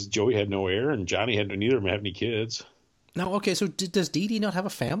Lee, because Joey had no heir and Johnny neither of them have any kids. No, okay, so does Dee Dee not have a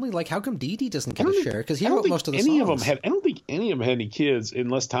family? Like, how come Dee Dee doesn't get a share? Because he wrote most of the songs. I don't think any of them had any kids,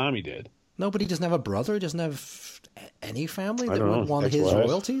 unless Tommy did. No, but he doesn't have a brother? He doesn't have any family that would want his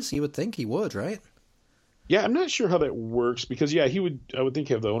royalties? You would think he would, right? Yeah, I'm not sure how that works, because, I would think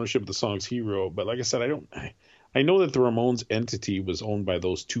have the ownership of the songs he wrote. But like I said, I know that the Ramones entity was owned by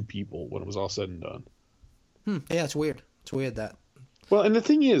those two people when it was all said and done. Yeah, it's weird. It's weird that. Well, and the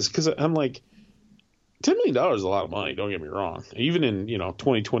thing is, because I'm like, $10 million is a lot of money. Don't get me wrong. Even in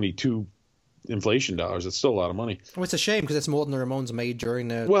 2022 inflation dollars, it's still a lot of money. Well, it's a shame because it's more than the Ramones made during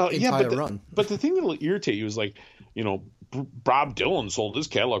their entire run. But the thing that'll irritate you is like, Bob Dylan sold his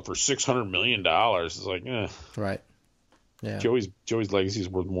catalog for $600 million. It's like, right. Yeah. Joey's legacy is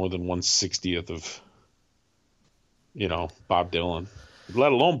worth more than 1/60th of, Bob Dylan,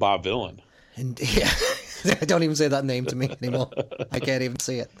 let alone Bob Dylan. And yeah, don't even say that name to me anymore. I can't even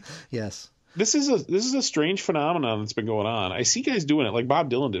see it. Yes. This is a strange phenomenon that's been going on. I see guys doing it like Bob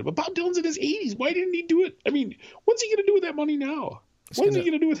Dylan did, but Bob Dylan's in his 80s. Why didn't he do it? I mean, what's he going to do with that money now? What is he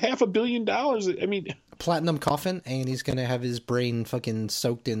going to do with $500 million? I mean, platinum coffin, and he's going to have his brain fucking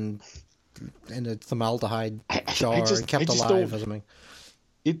soaked in a formaldehyde jar and kept alive or something.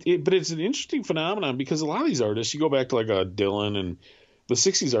 But it's an interesting phenomenon because a lot of these artists, you go back to like a Dylan and the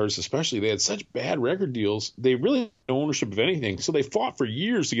 60s artists especially, they had such bad record deals. They really had no ownership of anything. So they fought for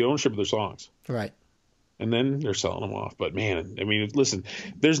years to get ownership of their songs. Right. And then they're selling them off. But man, I mean, listen,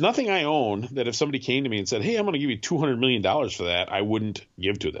 there's nothing I own that if somebody came to me and said, hey, I'm going to give you $200 million for that, I wouldn't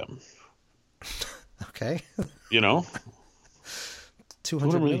give to them. Okay.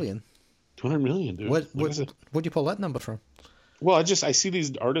 200 million. 200 million, dude. Where'd you pull that number from? Well, I see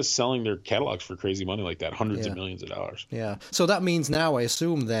these artists selling their catalogs for crazy money like that, hundreds of millions of dollars. Yeah. So that means now, I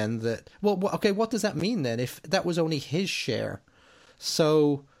assume then that, okay, what does that mean then if that was only his share?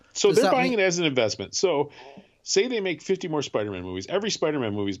 So they're buying it as an investment. So say they make 50 more Spider-Man movies. Every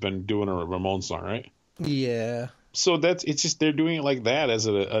Spider-Man movie's been doing a Ramones song, right? Yeah. So it's just they're doing it like that as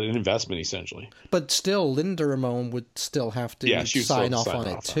an investment essentially. But still, Linda Ramone would still have to sign off on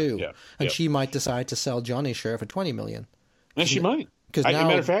it too. Yeah. And she might decide to sell Johnny's share for $20 million. And she might. As a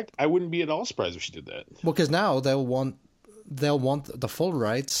matter of fact, I wouldn't be at all surprised if she did that. Well, because now they'll want the full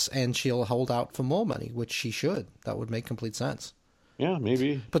rights, and she'll hold out for more money, which she should. That would make complete sense. Yeah,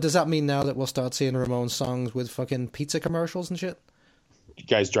 maybe. But does that mean now that we'll start seeing Ramones songs with fucking pizza commercials and shit?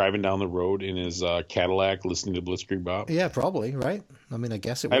 Guy's driving down the road in his Cadillac listening to Blitzkrieg Bop? Yeah, probably, right? I mean, I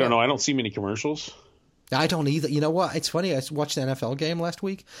guess it would. I don't know. I don't see many commercials. I don't either. You know what? It's funny. I watched the NFL game last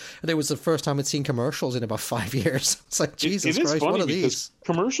week, and it was the first time I'd seen commercials in about 5 years. It's like, Jesus Christ, what are these?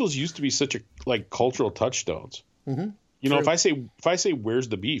 Commercials used to be such cultural touchstones. Mm-hmm. If I say where's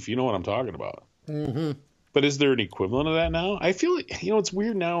the beef, you know what I'm talking about. Mm-hmm. But is there an equivalent of that now? I feel like, it's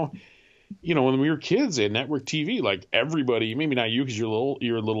weird now. When we were kids, they had network TV. Like everybody, maybe not you because you're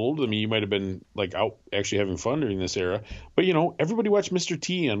a little older than me. You might have been like out actually having fun during this era. But everybody watched Mr.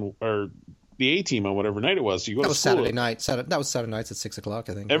 T or the A-Team on whatever night it was. So you go to school. Saturday night. That was Saturday nights at 6:00,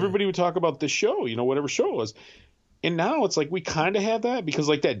 I think. Everybody would talk about the show, whatever show it was. And now it's like we kind of have that because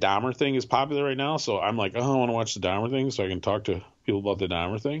like that Dahmer thing is popular right now. So I'm like, I want to watch the Dahmer thing so I can talk to people about the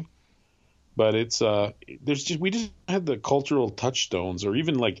Dahmer thing. But it's we just have the cultural touchstones, or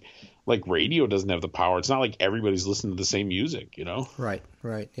even like radio doesn't have the power. It's not like everybody's listening to the same music, Right,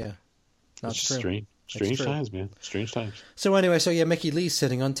 yeah. That's it's true. Strange times, man. Strange times. So anyway, Mickey Lee's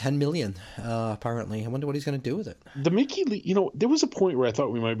sitting on $10 million, apparently. I wonder what he's going to do with it. The Mickey Lee, there was a point where I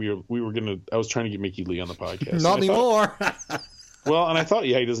thought I was trying to get Mickey Lee on the podcast. Not anymore. Well, and I thought,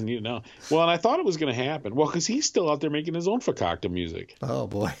 he doesn't need it now. Well, and I thought it was going to happen. Well, because he's still out there making his own Fakakta music. Oh,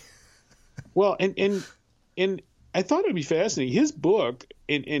 boy. Well, and I thought it would be fascinating. His book,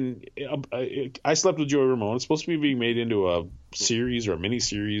 I Slept with Joey Ramone, it's supposed to be being made into a series or a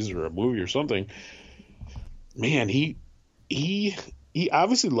mini-series or a movie or something. Man, he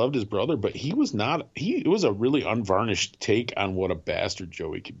obviously loved his brother, but it was a really unvarnished take on what a bastard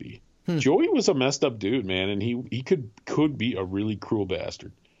Joey could be. Joey was a messed up dude, man, and he could be a really cruel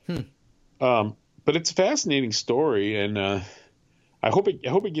bastard. But it's a fascinating story, and I hope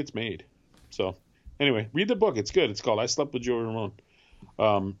it gets made. So anyway, read the book. It's good. It's called I Slept with Joey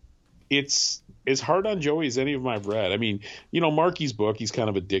Ramone. It's as hard on Joey as any of them I've read. I mean, Marky's book, he's kind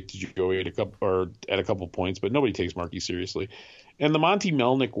of a dick to Joey at a couple points, but nobody takes Marky seriously. And the Monty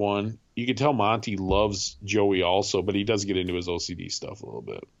Melnick one, you can tell Monty loves Joey also, but he does get into his OCD stuff a little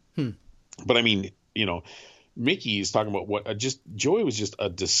bit. But I mean, Mickey is talking about Joey was just a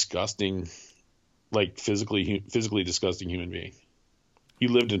disgusting, like physically disgusting human being. He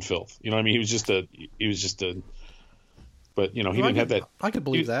lived in filth. You know what I mean? He was just a, but he didn't have that. I could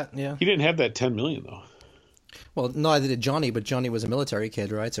believe that. Yeah. He didn't have that 10 million though. Well, neither did Johnny, but Johnny was a military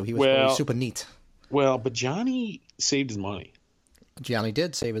kid, right? So he was probably super neat. Well, but Johnny saved his money. Johnny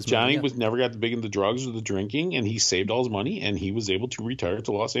did save his money. Johnny never got big into the drugs or the drinking, and he saved all his money, and he was able to retire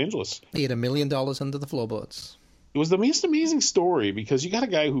to Los Angeles. He had $1 million under the floorboards. It was the most amazing story because you got a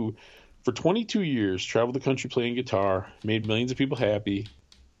guy who for 22 years, traveled the country playing guitar, made millions of people happy.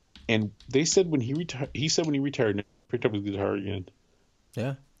 And they said when he retired, never picked up his guitar again.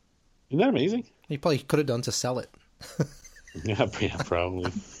 Yeah. Isn't that amazing? He probably could have done to sell it. Yeah,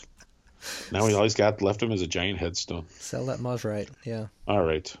 probably. Now all he's got left him is a giant headstone. Sell that Mosrite, yeah. All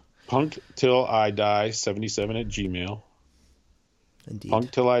right. Punk Till I Die 77 at Gmail. Indeed.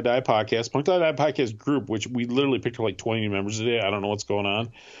 Punk Till I Die podcast. Punk Till I Die podcast group, which we literally picked up like 20 new members today. I don't know what's going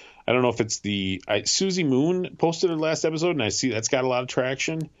on. I don't know if it's Susie Moon posted her last episode, and I see that's got a lot of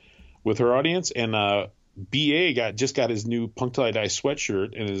traction with her audience. And BA just got his new Punk Till I Die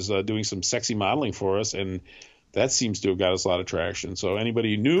sweatshirt and is doing some sexy modeling for us, and that seems to have got us a lot of traction. So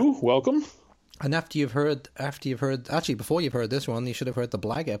anybody new, welcome. And actually, before you've heard this one, you should have heard the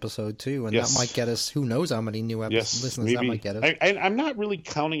Blag episode too, and yes. That might get us. Who knows how many new listeners maybe. That might get us. I'm not really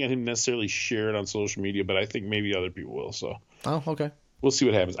counting on him necessarily share it on social media, but I think maybe other people will. So. Oh, okay. We'll see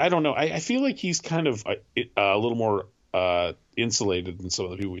what happens. I don't know. I feel like he's kind of a little more insulated than some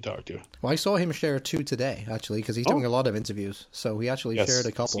of the people we talked to. Well, I saw him share two today, actually, because he's doing a lot of interviews. So he actually shared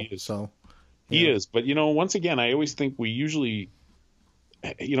a couple. He is. But, once again, I always think we usually,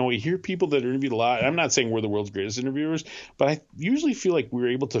 we hear people that interviewed a lot. I'm not saying we're the world's greatest interviewers, but I usually feel like we're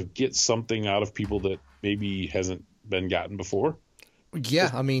able to get something out of people that maybe hasn't been gotten before.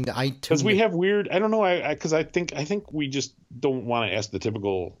 Yeah, I mean, because we have weird. I don't know. Because I think we just don't want to ask the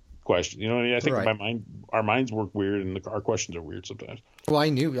typical question. You know what I mean? I think our minds work weird, and our questions are weird sometimes. Well,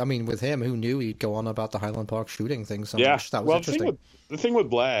 with him, who knew he'd go on about the Highland Park shooting thing so much? That was interesting. The thing with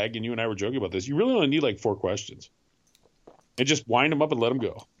Blag, and you and I were joking about this, you really only need like 4 questions, and just wind them up and let them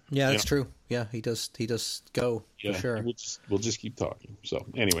go. Yeah, that's true. Yeah, he does go for sure. We'll just keep talking. So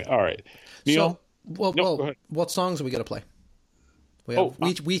anyway, all right, Neil. So, what songs are we gonna play?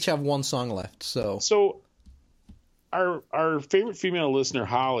 We each have one song left. So our favorite female listener,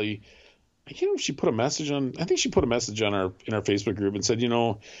 Holly, I can't know if she put a message on. I think she put a message on in our Facebook group and said,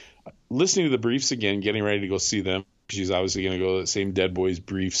 listening to the Briefs again, getting ready to go see them. She's obviously going to go to the same Dead Boys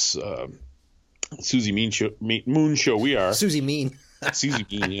Briefs, Susie Moon show we are. Susie Mean. Susie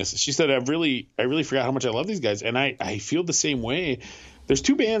Mean, yes. She said, I really forgot how much I love these guys, and I feel the same way. There's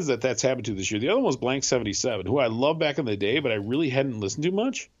 2 bands that's happened to this year. The other one was Blank 77, who I loved back in the day, but I really hadn't listened to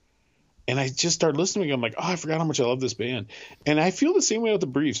much. And I just started listening again. I'm like, I forgot how much I love this band. And I feel the same way with the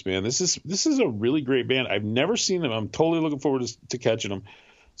Briefs, man. This is a really great band. I've never seen them. I'm totally looking forward to catching them.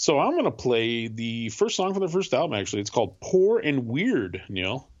 So I'm going to play the first song from their first album, actually. It's called Poor and Weird,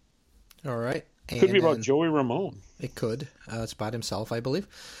 Neil. All right. Could be about Joey Ramone. It could. It's about himself, I believe.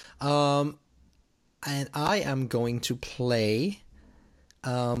 And I am going to play...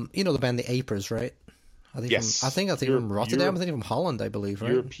 the band The Apers, right? Yes. I think they're from Rotterdam. I think they're from Holland, I believe,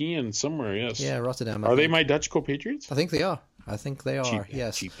 right? European somewhere, yes. Yeah, Rotterdam. Are they my Dutch compatriots? I think they are.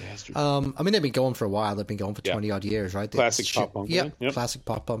 Yes. Cheap bastards. They've been going for a while. They've been going for 20-odd years, right? Classic pop punk band. Yep, classic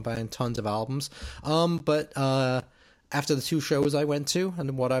pop punk band. Tons of albums. But after the 2 shows I went to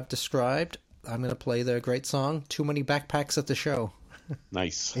and what I've described, I'm going to play their great song, Too Many Backpacks at the Show.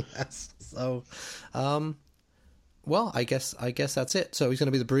 Nice. Yes. So, well, I guess that's it. So he's going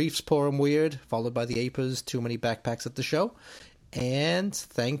to be the Briefs, Poor and Weird, followed by the Apers, Too Many Backpacks at the Show. And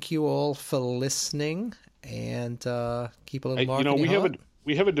thank you all for listening, and keep a little mark in your heart.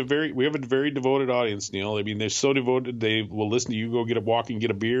 We have a very devoted audience, Neil. I mean, they're so devoted they will listen to you go get a walk and get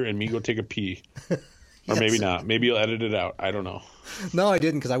a beer, and me go take a pee. Or maybe not. Maybe you'll edit it out. I don't know. No, I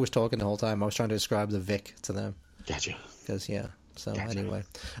didn't, because I was talking the whole time. I was trying to describe the Vic to them. Gotcha. Because, anyway.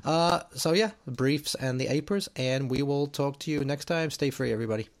 The Briefs and the Apers, and we will talk to you next time. Stay free,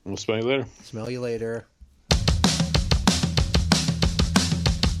 everybody. We'll smell you later. Smell you later.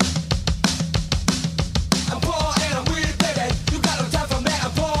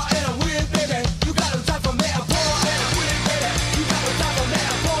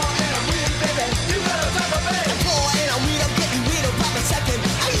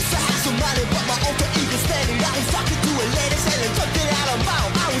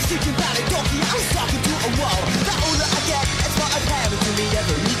 Talking to a wall. The older I get, it's what I'm having to me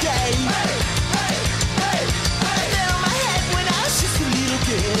every day. Hey, hey.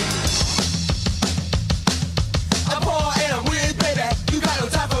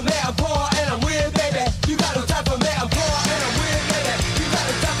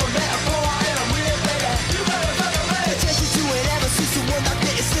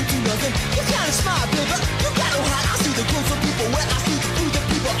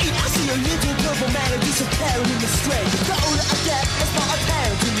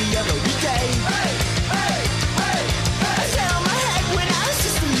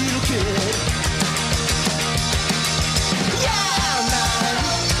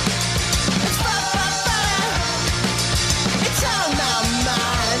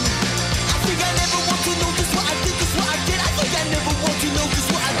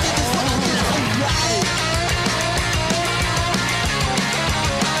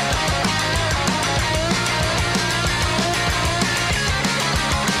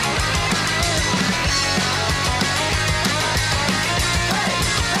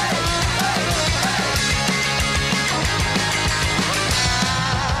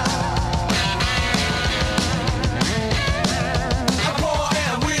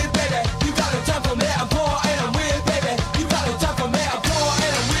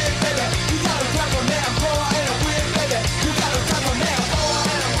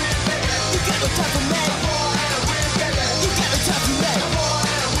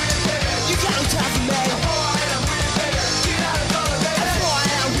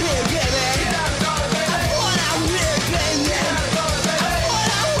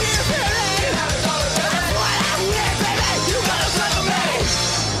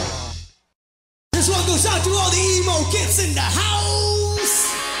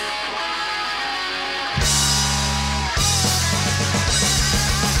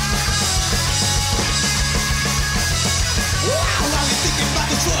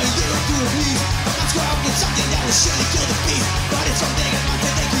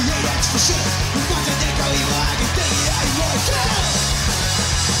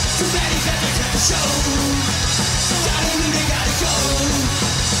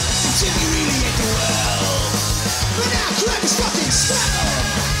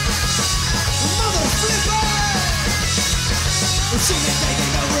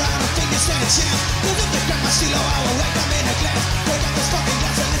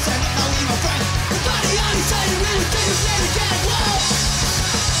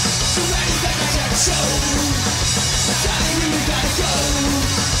 show. Darling, we gotta go.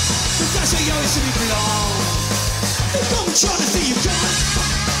 Because I always to be belong. They're gonna try to see you gone.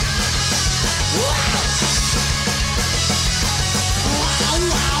 Wow. Wow,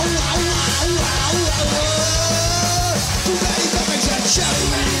 wow, wow, wow, wow, wow. Too ready for the Jack Show.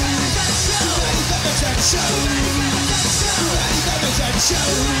 Too ready for the Jack Show. Too ready for the Jack Show.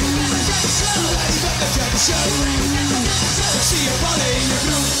 Too ready for the Jack Show. See your body in your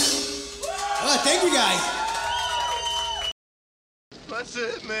groove. Oh, thank you guys. That's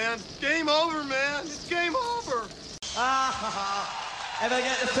it, man. Game over, man. It's game over. Ever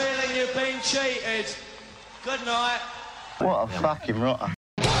get the feeling you've been cheated? Good night. What a fucking rotter.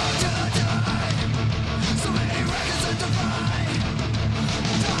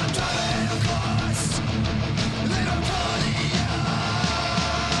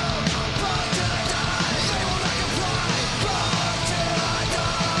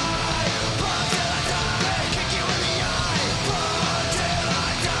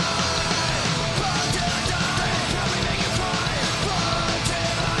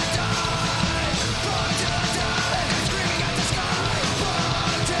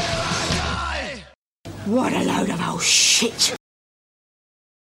 What a load of old shit.